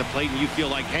walk up to the plate and you feel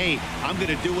like, hey, I'm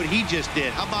going to do what he just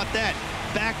did. How about that?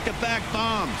 Back-to-back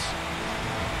bombs.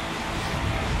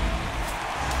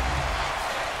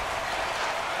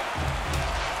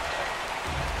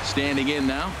 Standing in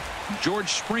now,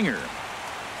 George Springer.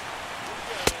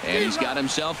 And he's got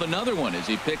himself another one as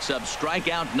he picks up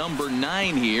strikeout number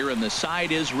 9 here, and the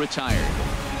side is retired.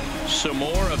 Some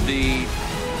more of the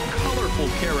colorful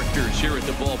characters here at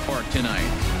the ballpark tonight.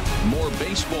 More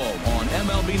baseball on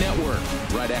MLB Network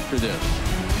right after this.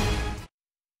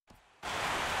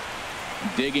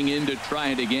 Digging in to try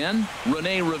it again,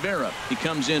 Rene Rivera. He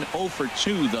comes in 0 for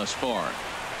 2 thus far.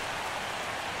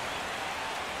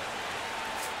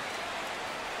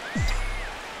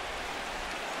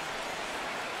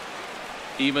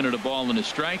 Even at a ball and a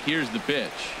strike, here's the pitch.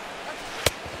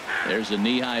 There's a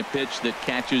knee-high pitch that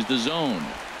catches the zone.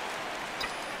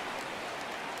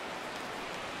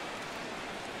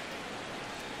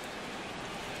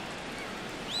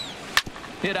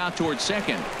 Hit out towards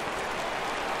second.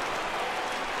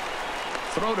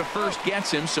 Throw to first gets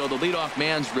him, so the leadoff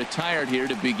man's retired here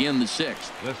to begin the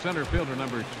 6th. The center fielder,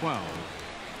 number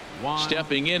 12.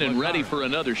 Stepping in and ready for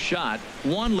another shot,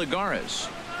 Juan Lagares.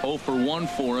 0 for 1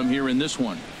 for him here in this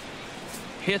one.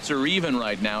 Hits are even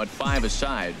right now at 5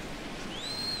 aside.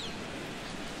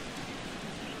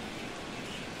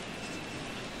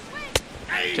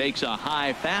 Takes a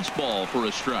high fastball for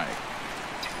a strike.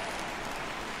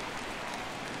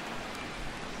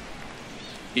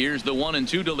 Here's the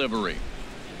 1-2 delivery.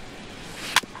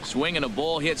 Swing and a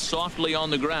ball hit softly on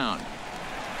the ground.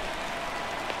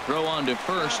 Throw on to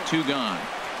first, 2 gone.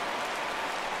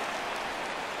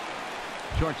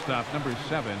 Shortstop number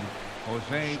 7,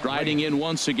 Jose. Striding in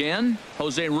once again,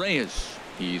 Jose Reyes.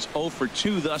 He's 0 for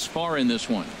 2 thus far in this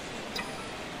one.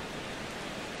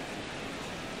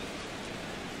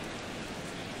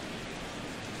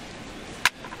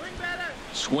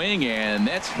 Swing, and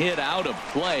that's hit out of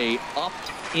play up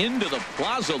into the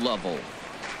plaza level.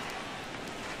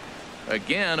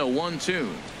 Again, a 1-2.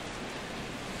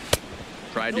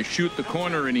 Tried to shoot the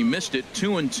corner and he missed it.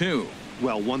 2-2.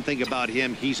 Well, one thing about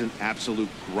him, he's an absolute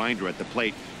grinder at the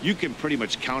plate. You can pretty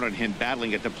much count on him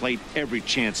battling at the plate every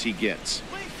chance he gets.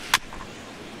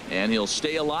 And he'll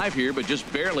stay alive here, but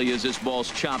just barely as this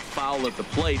ball's chopped foul at the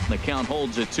plate, and the count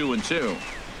holds at 2-2.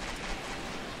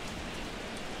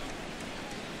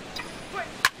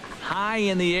 High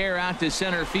in the air out to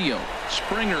center field.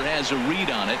 Springer has a read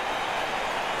on it.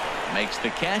 Makes the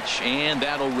catch, and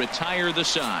that'll retire the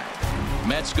side.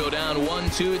 Mets go down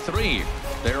 1-2-3.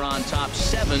 They're on top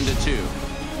 7-2.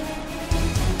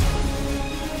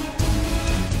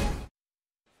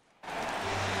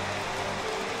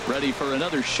 Ready for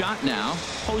another shot now.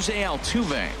 Jose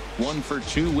Altuve, 1 for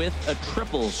 2 with a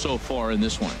triple so far in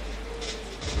this one.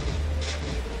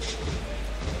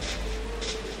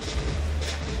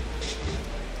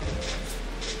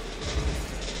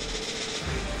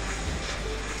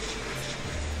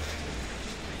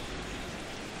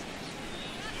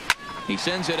 He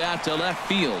sends it out to left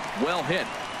field. Well hit.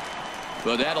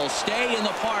 But that'll stay in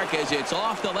the park as it's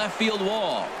off the left field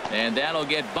wall. And that'll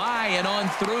get by and on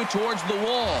through towards the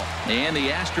wall. And the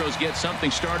Astros get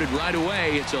something started right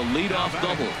away. It's a leadoff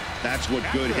double. That's what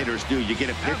good hitters do. You get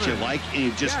a pitch you like and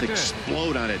you just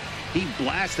explode on it. He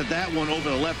blasted that one over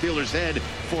the left fielder's head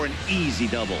for an easy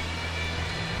double.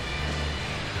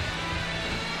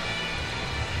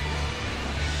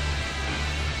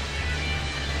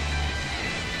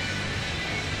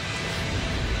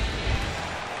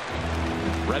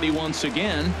 Ready once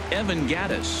again, Evan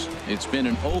Gattis. It's been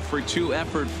an 0 for 2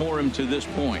 effort for him to this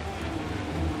point.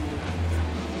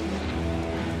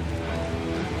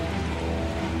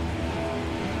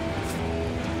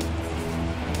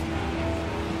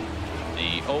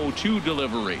 The 0-2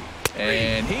 delivery.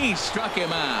 And he struck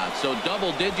him out. So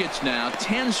double digits now.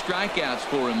 10 strikeouts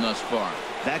for him thus far.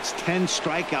 That's 10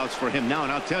 strikeouts for him now,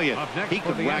 and I'll tell you, he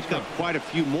could rack up quite a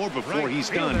few more before he's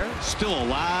done. Still a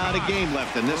lot of game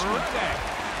left in this one.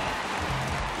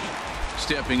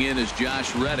 Stepping in is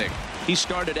Josh Reddick. He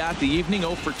started out the evening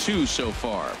 0 for 2 so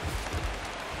far.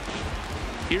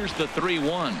 Here's the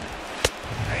 3-1.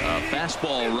 A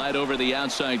fastball right over the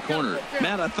outside corner.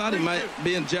 Matt, I thought he might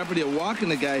be in jeopardy of walking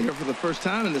the guy here for the first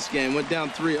time in this game. Went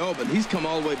down 3-0, but he's come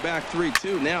all the way back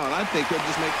 3-2 now, and I think he'll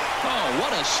just make that. Oh,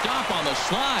 what a stop on the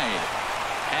slide.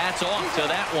 Hats off to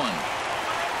that one.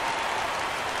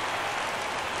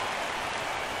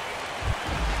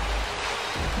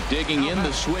 Digging in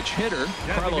the switch hitter,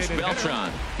 Carlos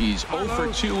Beltran. He's 0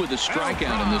 for 2 with a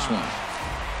strikeout in this one.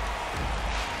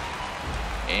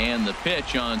 And the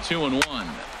pitch on 2-1.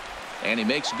 And he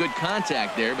makes good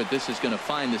contact there, but this is going to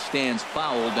find the stands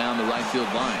foul down the right field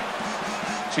line.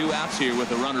 2 outs here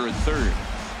with a runner at third.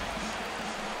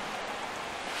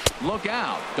 Look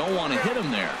out. Don't want to hit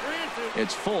him there.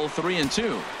 It's full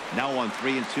 3-2. Now on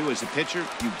 3-2 as a pitcher,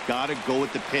 you've got to go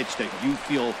with the pitch that you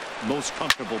feel most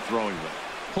comfortable throwing with.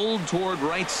 Pulled toward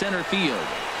right center field.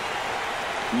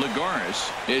 Lagares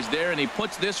is there, and he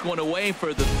puts this one away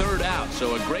for the third out.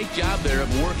 So a great job there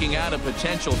of working out a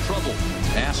potential trouble.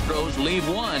 Astros leave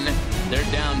 1. They're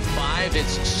down 5.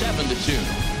 It's 7-2.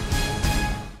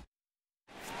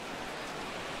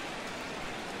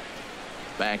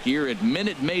 Back here at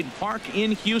Minute Maid Park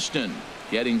in Houston.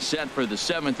 Getting set for the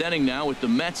 7th inning now with the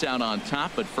Mets out on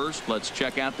top. But first, let's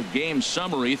check out the game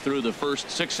summary through the first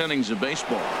 6 innings of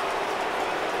baseball.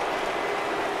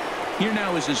 Here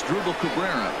now is Asdrubal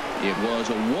Cabrera. It was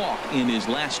a walk in his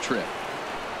last trip.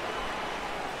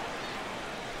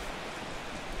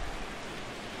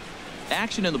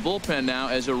 Action in the bullpen now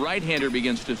as a right-hander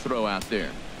begins to throw out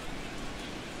there.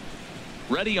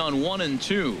 Ready on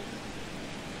 1-2.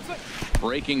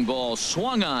 Breaking ball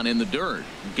swung on in the dirt.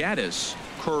 Gattis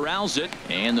corrals it,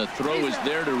 and the throw is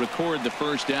there to record the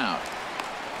first out.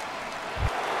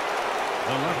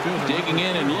 Digging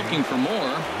in and looking for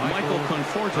more, Michael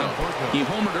Conforto. He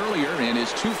homered earlier and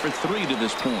is 2 for 3 to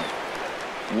this point.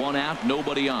 1 out,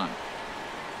 nobody on.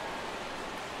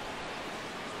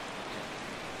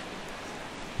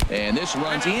 And this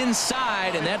runs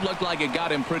inside, and that looked like it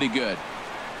got him pretty good.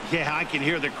 Yeah, I can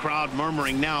hear the crowd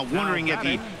murmuring now, wondering if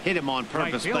he hit him on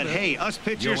purpose. But hey, us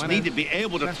pitchers need to be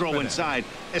able to throw inside,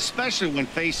 especially when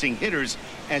facing hitters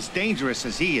as dangerous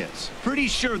as he is. Pretty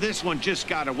sure this one just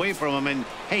got away from him, and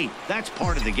hey, that's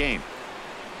part of the game.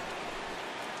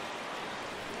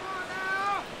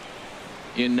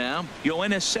 In now,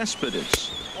 Yoenis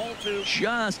Cespedes.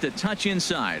 Just a touch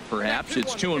inside. Perhaps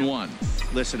it's 2-1.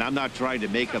 Listen, I'm not trying to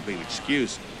make up an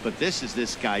excuse, but this is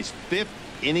this guy's 5th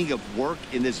inning of work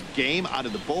in this game out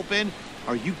of the bullpen.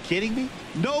 Are you kidding me?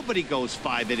 Nobody goes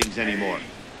 5 innings anymore.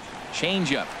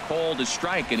 Changeup called a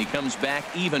strike, and he comes back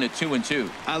even at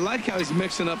 2-2. I like how he's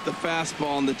mixing up the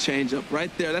fastball and the changeup right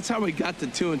there. That's how we got the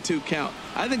 2-2 count.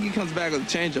 I think he comes back with a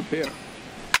changeup here.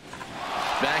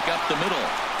 Back up the middle,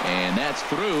 and that's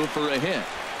through for a hit.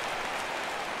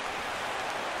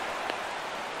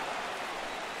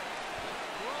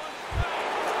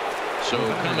 So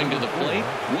coming to the plate,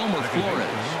 Wilmer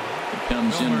Flores. It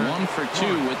comes in 1 for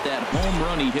 2 with that home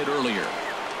run he hit earlier.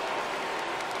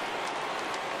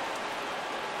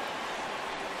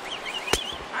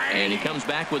 And he comes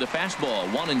back with a fastball.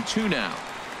 1-2 now.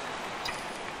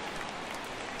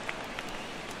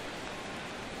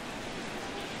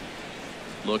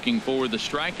 Looking for the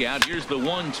strikeout. Here's the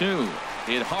 1-2.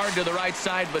 Hit hard to the right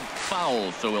side, but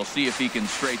foul. So we'll see if he can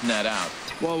straighten that out.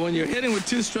 Well, when you're hitting with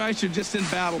 2 strikes, you're just in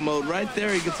battle mode. Right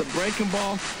there, he gets a breaking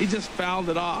ball. He just fouled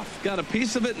it off. Got a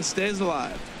piece of it and stays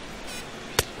alive.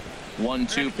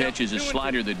 1-2 pitch is a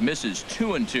slider that misses.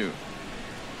 2-2.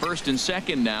 First and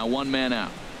second now, 1 man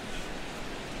out.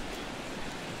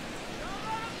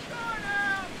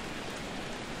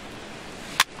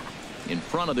 In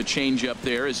front of the changeup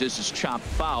there as this is chopped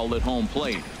foul at home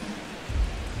plate.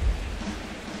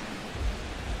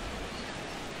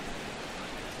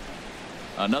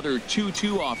 Another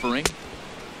 2-2 offering.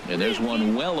 And there's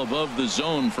one well above the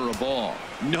zone for a ball.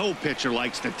 No pitcher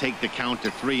likes to take the count to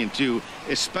 3-2,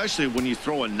 especially when you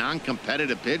throw a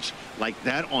non-competitive pitch like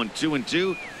that on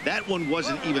 2-2. That one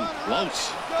wasn't even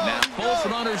close. Now both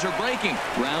runners are breaking.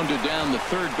 Grounded down the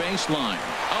third baseline.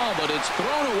 Oh, but it's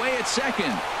thrown away at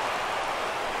second.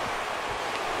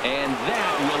 And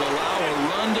that will allow a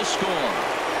run to score.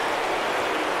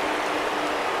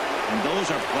 And those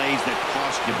are plays that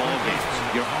cost you ball games.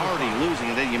 You're already losing,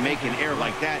 and then you make an error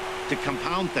like that to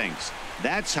compound things.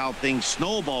 That's how things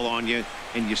snowball on you,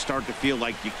 and you start to feel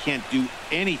like you can't do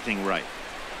anything right.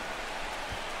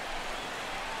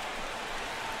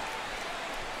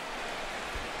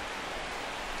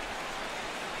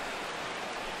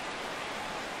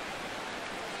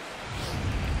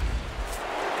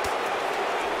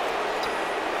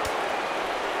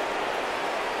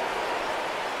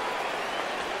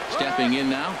 Stepping in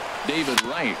now, David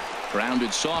Wright.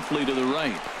 Grounded softly to the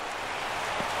right.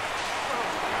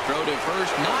 Throw to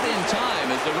first, not in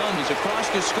time as the run is across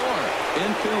to score.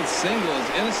 Infield single, as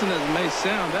innocent as it may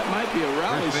sound, that might be a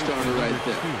rally starter right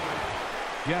there.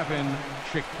 Gavin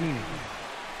Cecchini.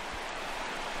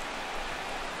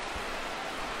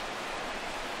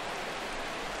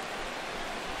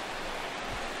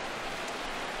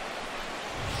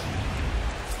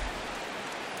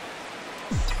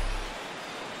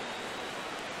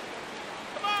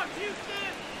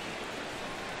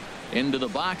 Into the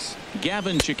box,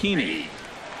 Gavin Cecchini.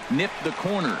 Nipped the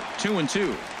corner,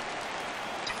 2-2.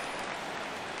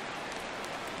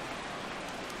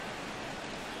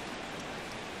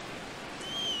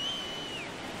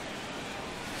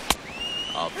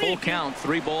 A full count,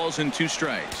 3 balls and 2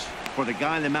 strikes. For the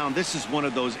guy on the mound, this is one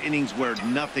of those innings where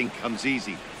nothing comes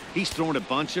easy. He's thrown a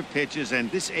bunch of pitches,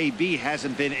 and this AB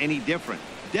hasn't been any different.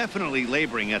 Definitely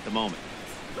laboring at the moment.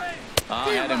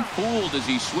 Had him fooled as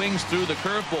he swings through the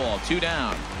curveball. 2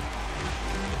 down.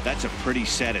 That's a pretty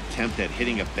sad attempt at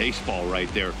hitting a baseball right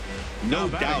there. No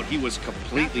doubt he was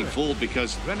completely fooled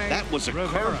because that was a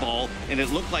curveball, and it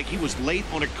looked like he was late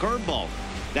on a curveball.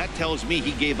 That tells me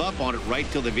he gave up on it right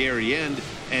till the very end,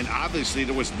 and obviously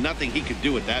there was nothing he could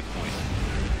do at that point.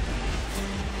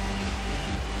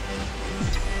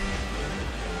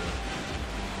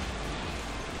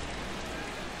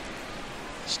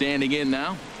 Standing in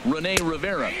now, Rene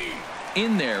Rivera.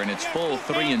 In there, and it's full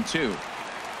 3-2.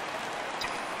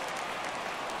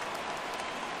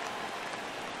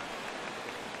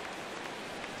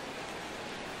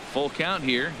 Full count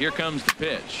here. Here comes the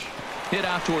pitch. Hit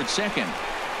out towards second.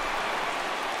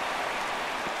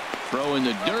 Throw in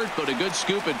the dirt, but a good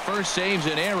scoop at first saves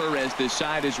an error as this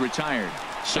side is retired.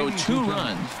 So 2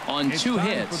 runs on 2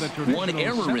 hits, 1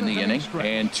 error in the inning,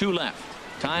 and 2 left.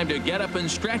 Time to get up and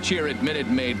stretch here at Minute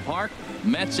Maid Park.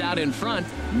 Mets out in front,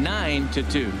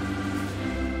 9-2.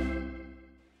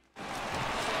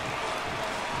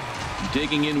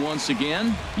 Digging in once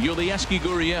again, Yulieski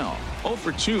Gurriel. 0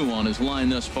 for 2 on his line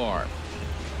thus far.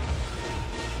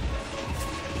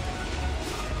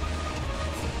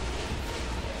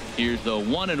 Here's the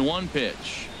 1-1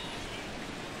 pitch.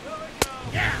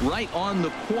 Right on the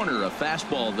corner, a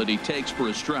fastball that he takes for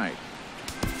a strike.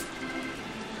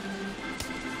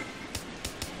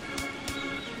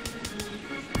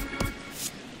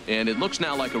 And it looks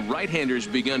now like a right-hander's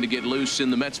begun to get loose in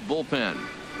the Mets bullpen.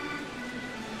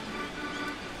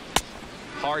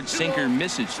 Hard sinker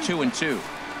misses, 2-2.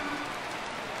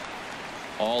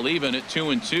 All even at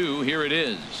 2-2. Here it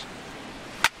is.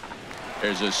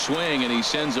 There's a swing, and he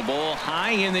sends a ball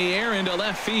high in the air into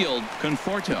left field.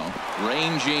 Conforto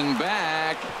ranging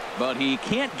back, but he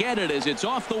can't get it as it's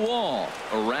off the wall.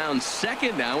 Around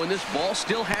second now, and this ball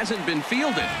still hasn't been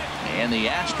fielded. And the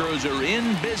Astros are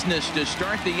in business to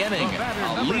start the inning.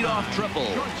 A leadoff triple.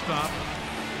 Shortstop,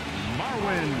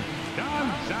 Marwin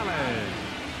Gonzalez.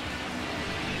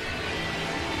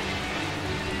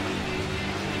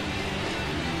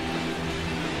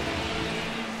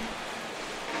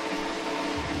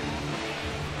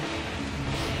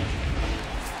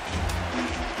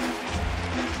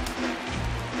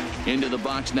 Into the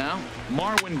box now,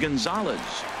 Marwin Gonzalez.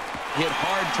 Hit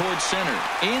hard towards center.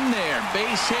 In there,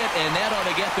 base hit, and that ought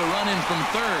to get the run in from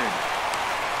third.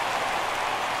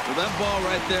 Well, that ball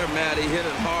right there, Matt, he hit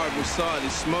it hard. We saw it.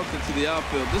 He smoked it to the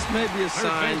outfield. This may be a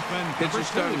sign pitcher's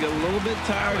starting to get a little bit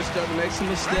tired. He's starting to make some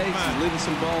mistakes. He's leaving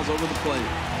some balls over the plate.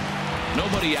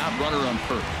 Nobody out, runner on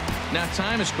first. Now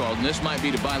time is called, and this might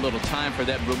be to buy a little time for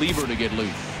that reliever to get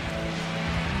loose.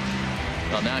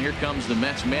 Well, now here comes the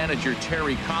Mets manager,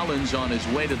 Terry Collins, on his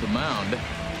way to the mound.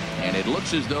 And it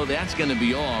looks as though that's going to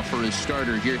be all for his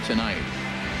starter here tonight.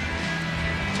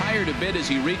 Tired a bit as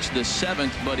he reached the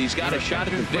 7th, but he's got a shot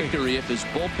at the victory if his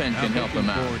bullpen can help him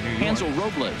out. Hansel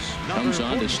Robles comes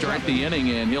on to start the inning,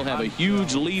 and he'll have a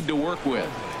huge lead to work with.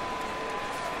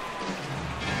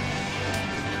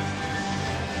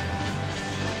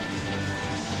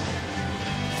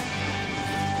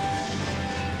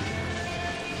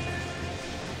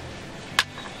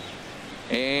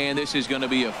 And this is going to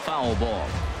be a foul ball.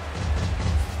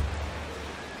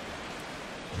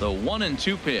 The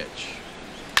 1-2 pitch.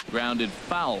 Grounded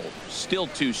foul. Still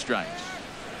 2 strikes.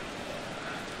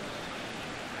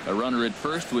 A runner at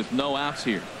first with no outs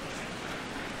here.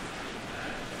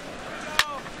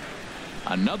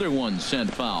 Another one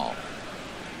sent foul.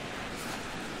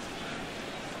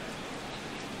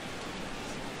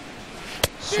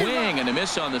 Swing and a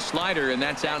miss on the slider, and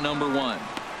that's out number 1.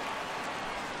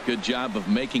 Good job of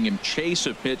making him chase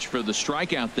a pitch for the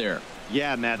strikeout there.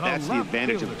 Yeah, Matt, that's the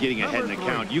advantage of getting ahead in the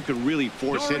count. You can really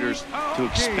force hitters to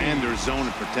expand their zone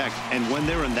and protect. And when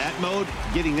they're in that mode,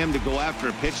 getting them to go after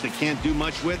a pitch they can't do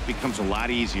much with becomes a lot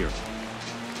easier.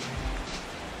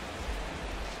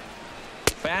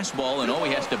 Fastball, and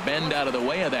he has to bend out of the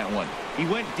way of that one. He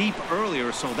went deep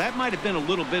earlier, so that might have been a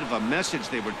little bit of a message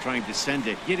they were trying to send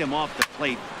to get him off the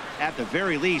plate. At the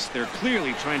very least, they're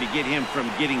clearly trying to get him from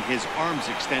getting his arms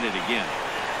extended again.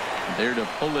 There to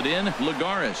pull it in,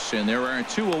 Lagares, and there are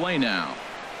 2 away now.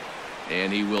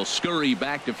 And he will scurry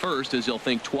back to first as he'll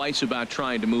think twice about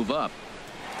trying to move up.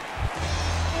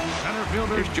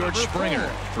 Here's George Springer.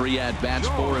 3 at-bats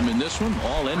for him in this one,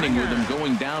 all ending with him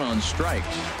going down on strikes.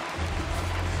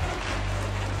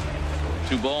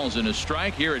 2 balls and a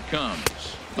strike. Here it comes.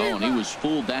 And he was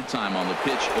fooled that time on the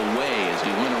pitch away as he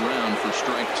went around for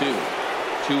strike 2.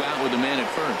 2 out with the man at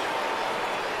first.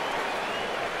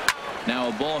 Now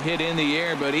a ball hit in the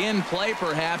air, but in play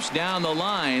perhaps down the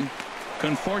line.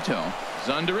 Conforto is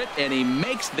under it, and he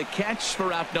makes the catch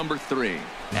for out number 3.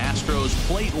 Astros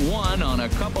plate 1 on a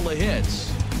couple of hits.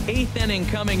 8th inning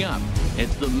coming up.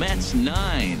 It's the Mets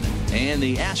 9 and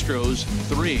the Astros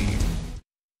 3.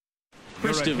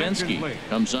 Chris Davinsky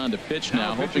comes on to pitch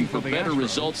now, hoping for better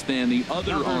results than the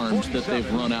other arms that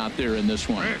they've run out there in this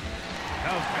one.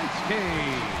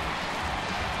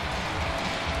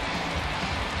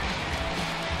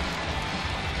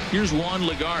 Here's Juan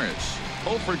Lagares.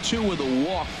 0 for 2 with a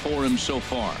walk for him so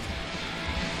far.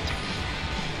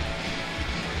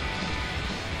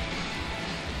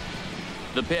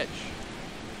 The pitch.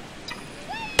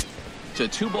 To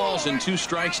 2 balls and 2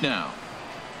 strikes now.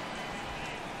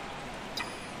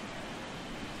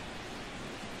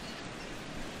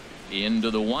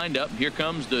 Into the windup. Here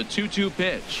comes the 2-2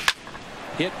 pitch.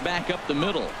 Hit back up the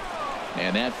middle.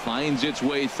 And that finds its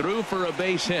way through for a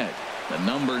base hit. The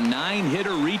number 9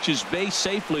 hitter reaches base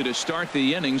safely to start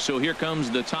the inning. So here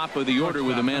comes the top of the order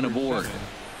with a man aboard.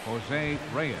 Jose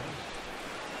Reyes.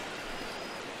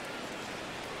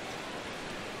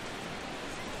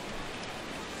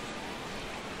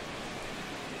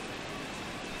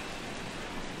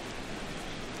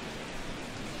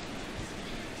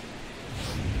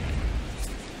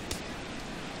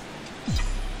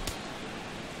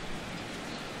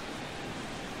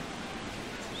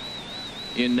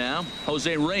 In now,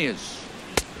 Jose Reyes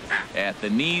at the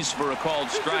knees for a called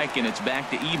strike, and it's back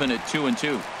to even at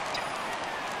 2-2.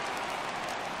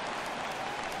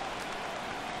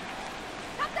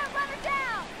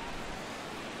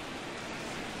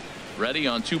 Ready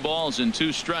on 2 balls and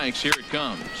 2 strikes. Here it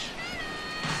comes.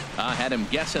 Had him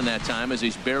guessing that time as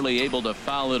he's barely able to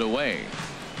foul it away.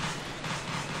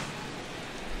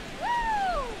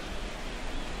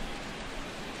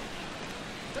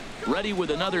 Ready with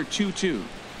another 2-2.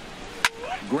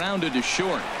 Grounded to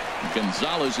short.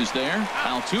 Gonzalez is there.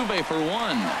 Altuve for 1.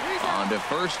 On to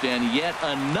first, and yet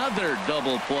another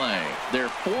double play. Their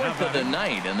 4th of the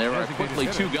night, and there are quickly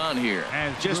 2 gone here.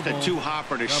 Just a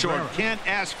 2-hopper to short. Can't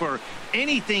ask for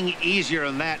anything easier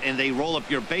than that, and they roll up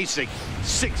your basic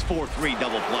 6-4-3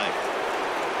 double play.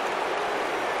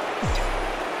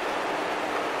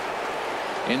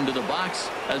 Into the box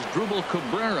as Drupal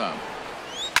Cabrera.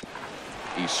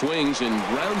 He swings and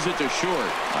grounds it to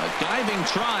short. A diving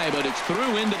try, but it's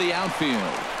through into the outfield.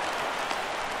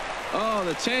 Oh,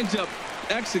 the changeup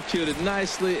executed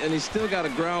nicely, and he still got a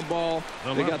ground ball.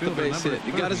 They got the base hit.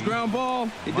 He got his ground ball.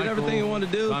 He did everything he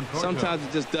wanted to do. Sometimes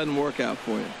it just doesn't work out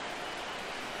for you.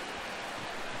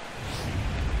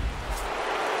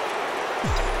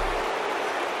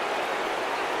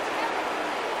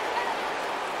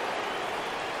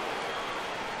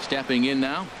 Stepping in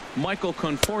now, Michael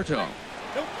Conforto.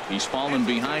 He's fallen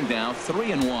behind now,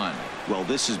 3-1. Well,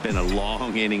 this has been a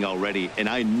long inning already, and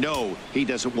I know he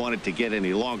doesn't want it to get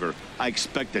any longer. I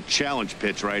expect a challenge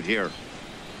pitch right here.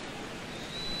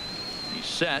 He's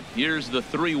set. Here's the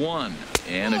 3-1.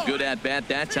 And a good at-bat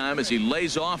that time as he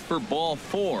lays off for ball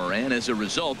 4. And as a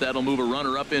result, that'll move a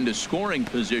runner up into scoring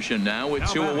position now with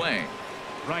 2 away.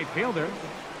 Right fielder.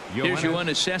 Here's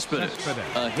Yoenis Cespedes.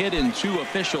 A hit in 2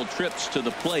 official trips to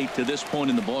the plate to this point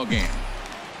in the ballgame.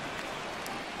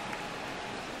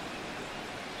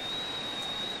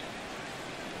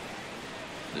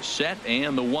 The set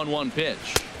and the 1-1 pitch.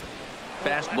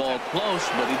 Fastball close,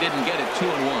 but he didn't get it. 2-1.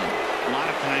 A lot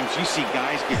of times you see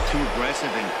guys get too aggressive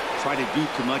and try to do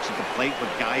too much at the plate with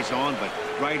guys on, but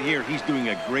right here he's doing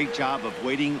a great job of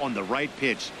waiting on the right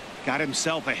pitch. Got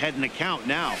himself ahead in the count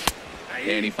now.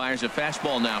 And he fires a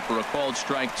fastball now for a called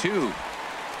strike 2.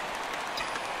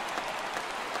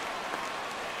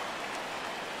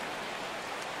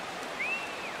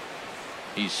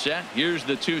 He's set. Here's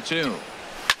the 2-2.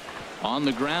 On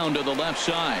the ground to the left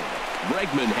side.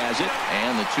 Bregman has it,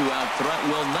 and the 2-out threat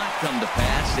will not come to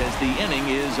pass as the inning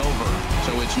is over.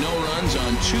 So it's no runs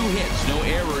on 2 hits, no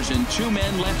errors, and 2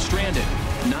 men left stranded.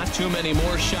 Not too many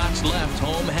more shots left.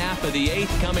 Home half of the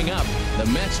 8th coming up. The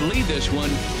Mets lead this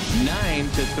one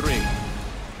 9-3.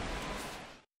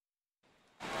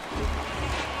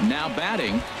 Now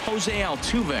batting, Jose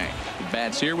Altuve. He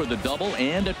bats here with a double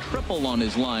and a triple on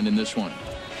his line in this one.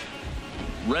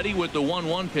 Ready with the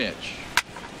 1-1 pitch.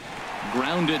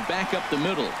 Grounded back up the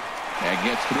middle. And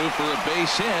gets through for a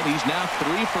base hit. He's now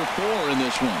 3 for 4 in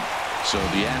this one. So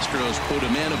the Astros put a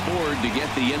man aboard to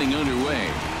get the inning underway.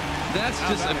 That's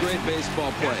just a great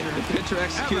baseball play. The pitcher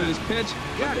executed his pitch,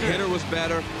 but the hitter was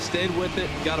better, stayed with it,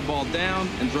 got a ball down,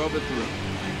 and drove it through.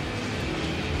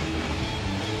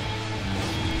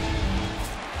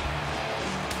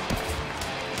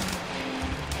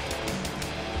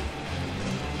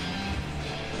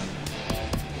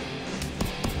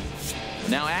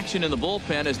 Now action in the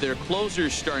bullpen as their closer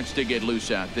starts to get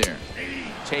loose out there.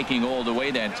 Taking all the way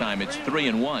that time. It's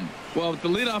 3-1. Well, with the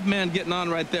leadoff man getting on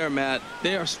right there, Matt,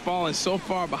 they are falling so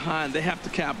far behind. They have to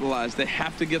capitalize. They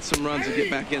have to get some runs to get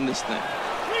back in this thing.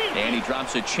 And he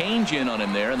drops a change in on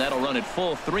him there, and that'll run it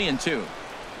full 3-2.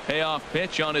 Payoff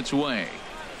pitch on its way.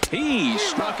 He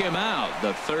struck him out.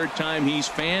 The 3rd time he's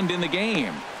fanned in the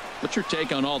game. What's your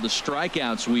take on all the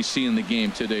strikeouts we see in the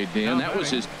game today, Dan? That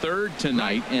was his 3rd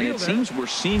tonight, and it seems we're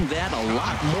seeing that a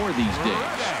lot more these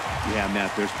days. Yeah,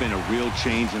 Matt, there's been a real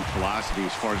change in philosophy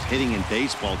as far as hitting in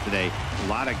baseball today. A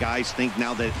lot of guys think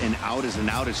now that an out is an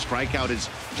out, a strikeout is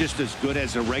just as good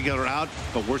as a regular out,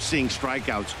 but we're seeing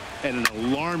strikeouts at an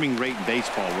alarming rate in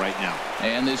baseball right now.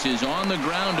 And this is on the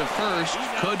ground to first.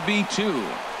 Could be 2.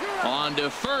 On to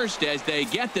first as they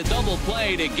get the double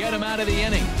play to get him out of the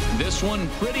inning. This one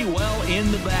pretty well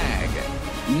in the bag.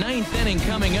 9th inning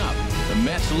coming up. The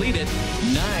Mets lead it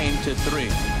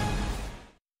 9-3.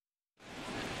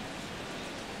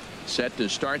 Set to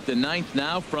start the 9th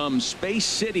now from Space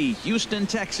City, Houston,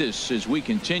 Texas, as we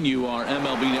continue our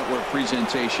MLB Network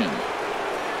presentation.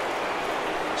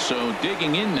 So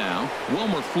digging in now,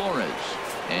 Wilmer Flores.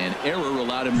 An error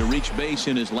allowed him to reach base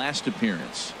in his last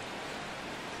appearance.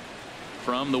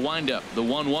 From the windup, the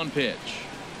 1-1 pitch.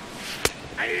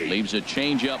 Leaves a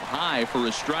changeup high for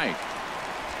a strike.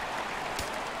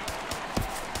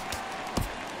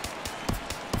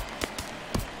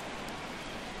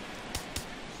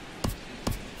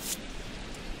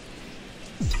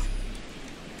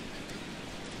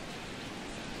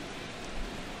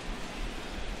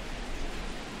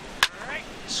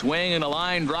 Swing and a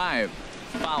line drive.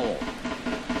 Foul.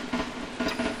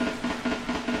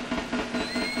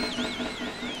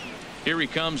 Here he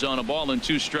comes on a ball and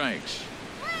 2 strikes.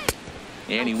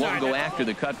 And he won't go after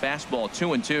the cut fastball.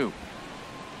 2-2.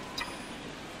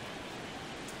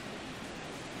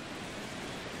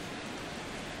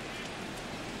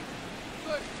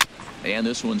 And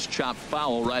this one's chopped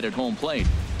foul right at home plate.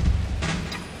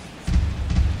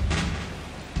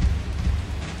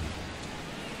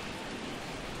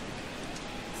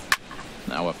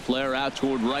 Now a flare out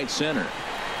toward right center.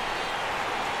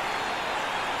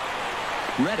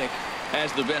 Reddick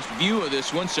has the best view of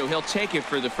this one, so he'll take it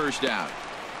for the first out.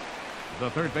 The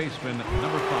 3rd baseman,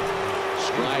 number 5.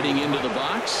 Striding into the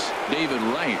box, David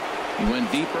Wright. He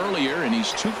went deep earlier, and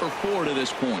he's 2 for 4 to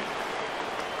this point.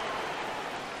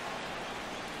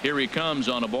 Here he comes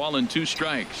on a ball and 2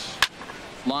 strikes.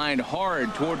 Lined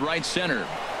hard toward right center.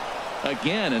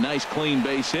 Again, a nice clean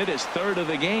base hit, his 3rd of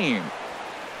the game.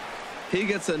 He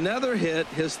gets another hit,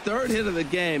 his 3rd hit of the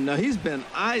game. Now, he's been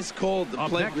ice cold at the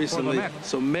plate recently,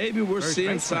 so maybe we're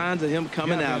seeing signs of him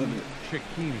coming out of it.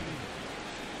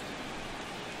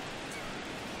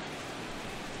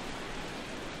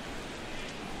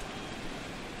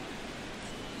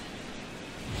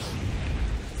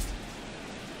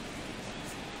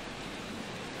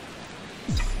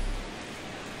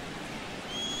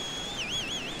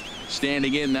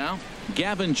 Standing in now,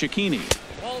 Gavin Cecchini.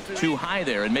 Too high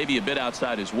there and maybe a bit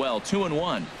outside as well.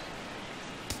 2-1.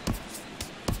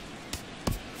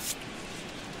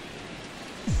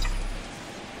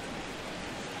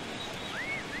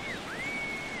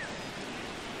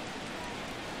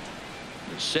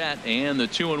 The set and the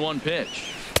 2-1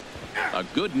 pitch. A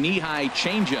good knee-high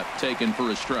changeup taken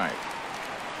for a strike.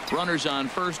 Runners on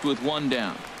first with one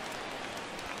down.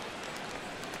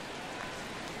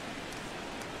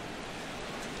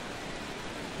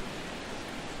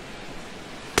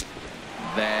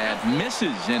 That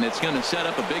misses, and it's going to set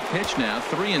up a big pitch now.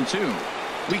 3-2.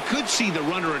 We could see the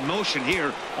runner in motion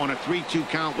here on a 3-2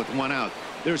 count with one out.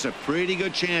 There's a pretty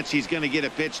good chance he's going to get a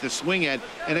pitch to swing at,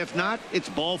 and if not, it's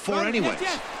ball four anyways.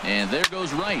 And there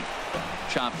goes right.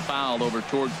 Chopped foul over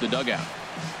towards the dugout.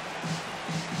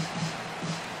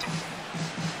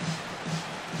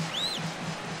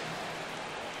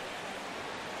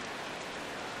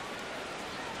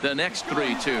 The next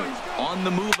 3-2. On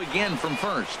the move again from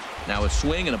first. Now a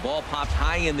swing and a ball popped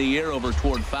high in the air over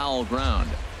toward foul ground.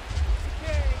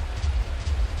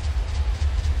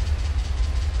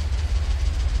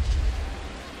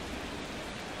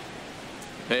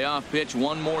 Payoff pitch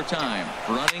one more time.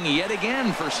 Running yet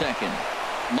again for second.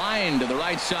 Line to the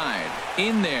right side.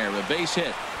 In there, a base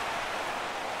hit.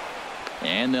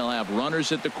 And they'll have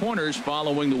runners at the corners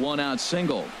following the one-out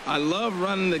single. I love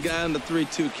running the guy on the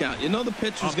 3-2 count. You know the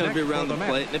pitcher's going to be around the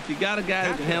plate, and if you got a guy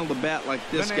who can handle the bat like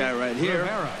this guy right here,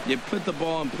 you put the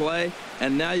ball in play,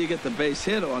 and now you get the base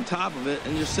hit on top of it,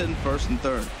 and you're sitting first and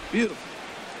third. Beautiful.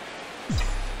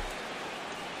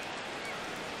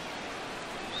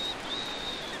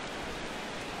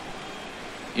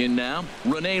 In now,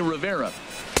 Rene Rivera.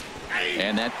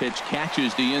 And that pitch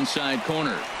catches the inside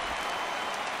corner.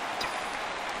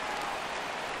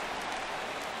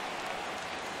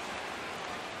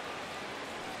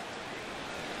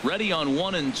 Ready on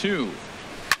 1-2.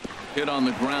 Hit on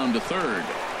the ground to third.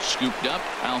 Scooped up.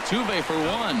 Altuve for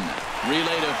one.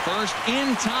 Relay to first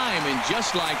in time, and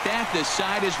just like that, this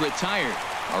side is retired.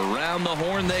 Around the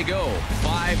horn they go.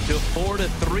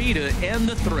 5-4-3 to end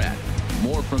the threat.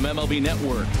 More from MLB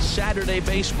Network Saturday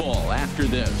Baseball after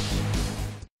this.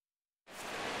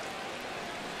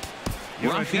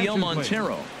 Rafael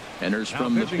Montero enters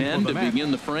from the pen to begin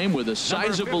the frame with a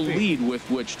sizable lead with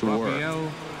which to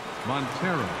work.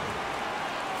 Montero.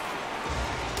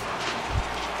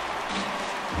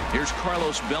 Here's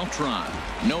Carlos Beltran.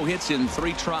 No hits in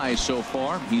 3 tries so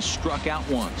far. He's struck out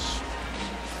once.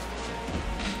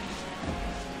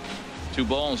 2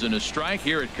 balls and a strike.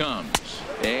 Here it comes.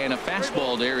 And a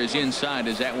fastball there is inside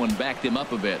as that one backed him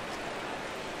up a bit.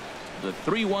 The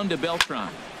 3-1 to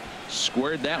Beltran.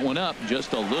 Squared that one up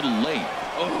just a little late.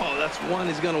 Oh, that's one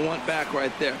he's going to want back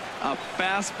right there. A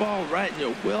fastball right in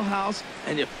your wheelhouse,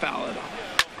 and you foul it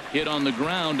off. Hit on the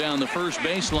ground down the first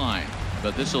baseline.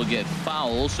 But this will get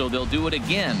foul, so they'll do it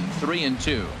again.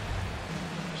 3-2.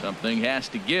 Something has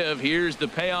to give. Here's the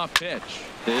payoff pitch.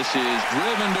 This is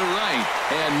driven to right,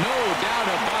 and no doubt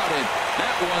about it,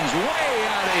 that one's way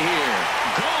out of here.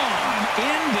 Gone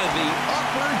into the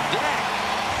upper deck.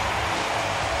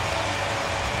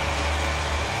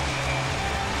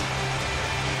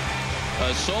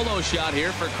 A solo shot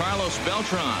here for Carlos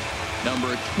Beltran.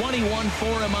 Number 21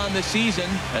 for him on the season.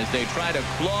 As they try to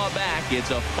claw back,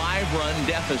 it's a 5-run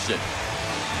deficit.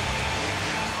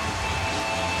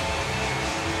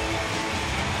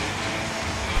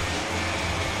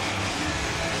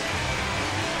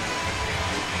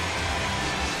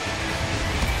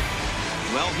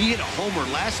 Well, he hit a homer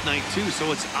last night, too,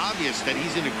 so it's obvious that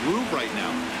he's in a groove right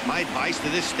now. My advice to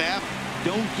this staff,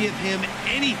 don't give him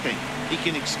anything he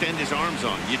can extend his arms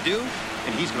on. You do,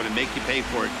 and he's going to make you pay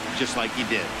for it just like he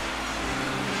did.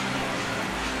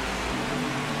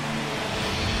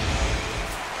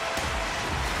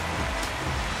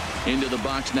 Into the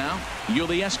box now,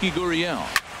 Yulieski Gurriel.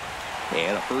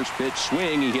 And a first pitch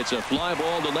swing. He hits a fly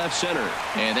ball to left center.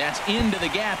 And that's into the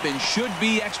gap and should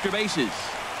be extra bases.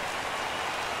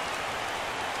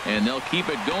 And they'll keep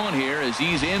it going here as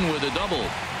he's in with a double.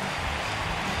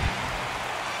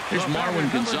 Here's Marwin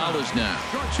Gonzalez now.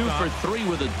 2 for 3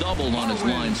 with a double on his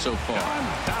line so far.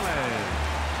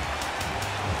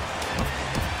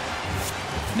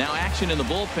 Now action in the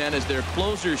bullpen as their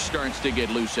closer starts to get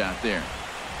loose out there.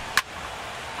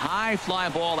 High fly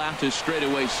ball out to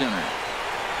straightaway center.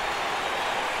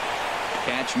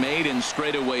 Catch made in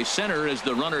straightaway center as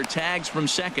the runner tags from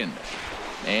second.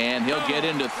 And he'll get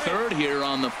into third here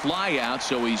on the fly out,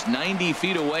 so he's 90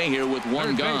 feet away here with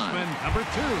one gone. Number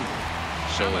 2.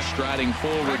 So striding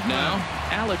forward now,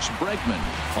 Alex Bregman.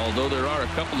 Although there are a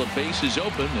couple of bases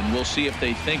open, and we'll see if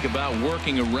they think about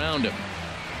working around him.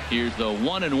 Here's the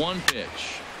 1-1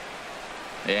 pitch.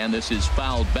 And this is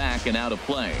fouled back and out of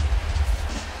play.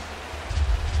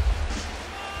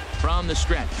 From the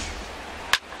stretch.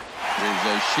 There's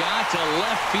a shot to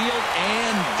left field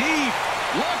and deep.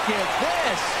 Look at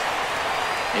this.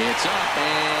 It's up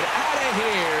and out of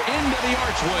here into the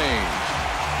archways.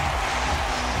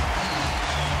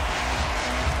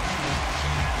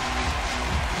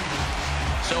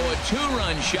 So a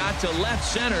 2-run shot to left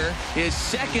center, his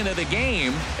second of the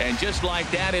game, and just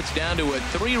like that, it's down to a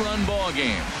 3-run ball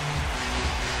game.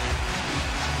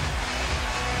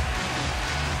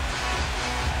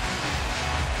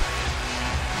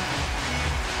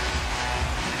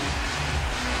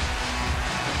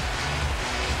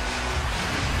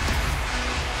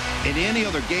 In any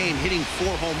other game, hitting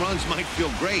 4 home runs might feel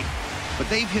great, but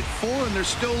they've hit 4 and they're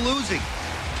still losing.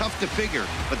 Tough to figure,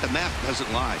 but the math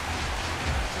doesn't lie.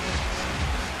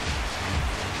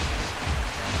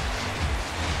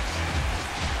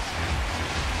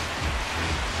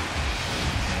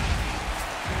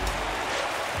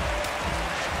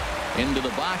 Into the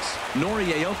box,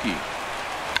 Noriaoki.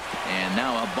 And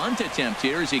now a bunt attempt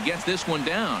here as he gets this one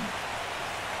down.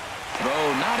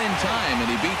 Throw not in time, and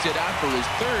he beats it out for his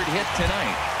 3rd hit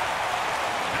tonight.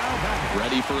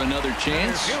 Ready for another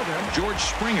chance? George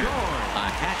Springer. A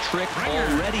hat trick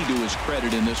already to his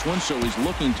credit in this one, so he's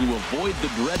looking to avoid the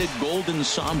dreaded golden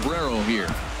sombrero here.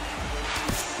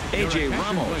 A.J.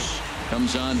 Ramos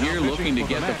comes on here looking to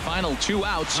get the final 2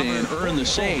 outs and earn the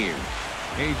save.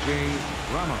 A.J.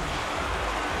 Ramos.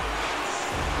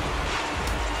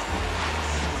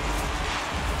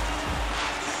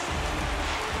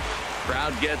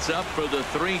 Crowd gets up for the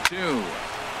 3-2.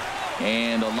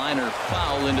 And a liner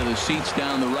foul into the seats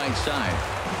down the right side.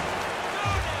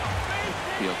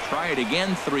 He'll try it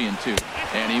again, 3-2.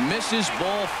 And he misses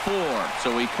ball 4.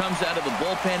 So he comes out of the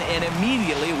bullpen and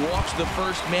immediately walks the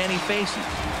first man he faces.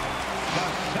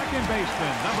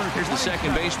 Here's the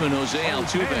second baseman, Jose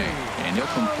Altuve. And he'll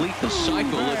complete the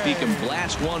cycle if he can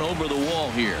blast one over the wall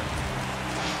here.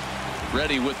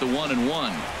 Ready with the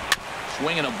 1-1.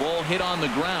 Swinging a ball hit on the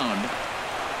ground.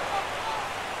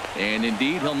 And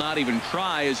indeed, he'll not even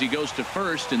try as he goes to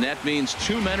first, and that means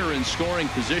 2 men are in scoring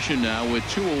position now with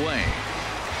 2 away.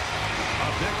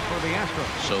 Up next for the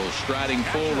Astros. So striding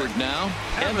forward now,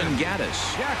 Evan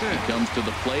Gattis. He comes to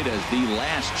the plate as the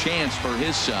last chance for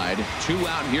his side. 2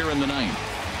 out here in the 9th.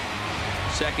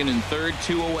 2nd and 3rd,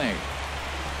 2 away.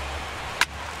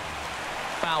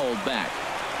 Fouled back.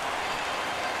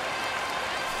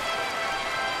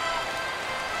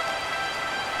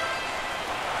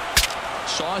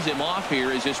 Saws him off here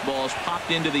as this ball's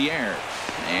popped into the air.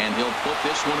 And he'll put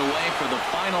this one away for the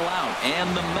final out. And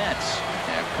the Mets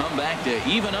have come back to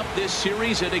even up this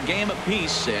series at a game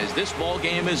apiece as this ball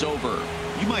game is over.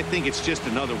 You might think it's just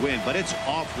another win, but it's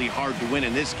awfully hard to win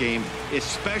in this game,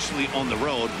 especially on the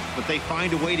road. But they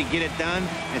find a way to get it done,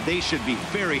 and they should be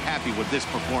very happy with this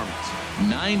performance.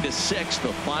 9-6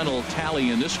 the final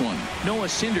tally in this one. Noah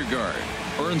Syndergaard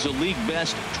earns a league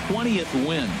best 20th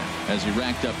win as he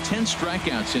racked up 10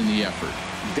 strikeouts in the effort.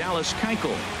 Dallas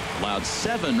Keuchel allowed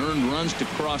 7 earned runs to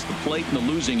cross the plate in the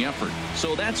losing effort.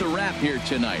 So that's a wrap here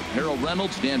tonight. Harold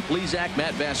Reynolds, Dan Plesac,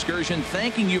 Matt Vasgersian,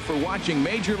 thanking you for watching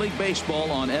Major League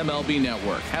Baseball on MLB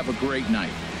Network. Have a great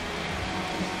night.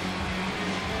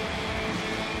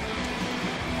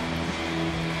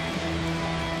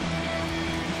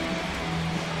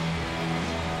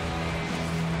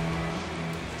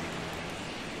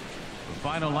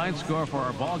 Final line score for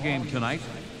our ball game tonight.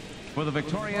 For the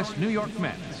victorious New York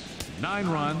Mets, 9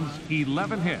 runs,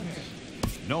 11 hits,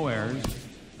 no errors.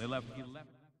 They left 11.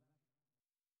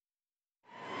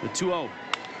 The 2-0.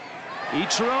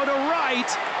 Ichiro to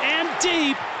right and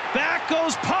deep. Back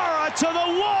goes Parra to the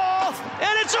wall,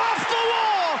 and it's off the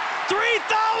wall.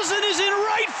 3,000 is in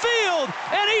right field,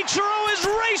 and Ichiro is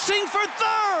racing for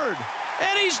 3rd,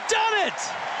 and he's done it.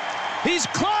 He's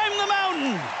climbed the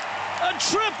mountain. A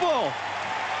triple.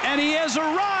 And he has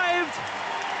arrived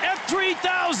at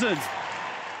 3,000. Line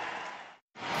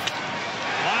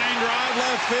drive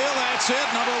left field. That's it.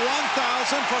 Number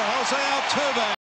 1,000 for Jose Altuve.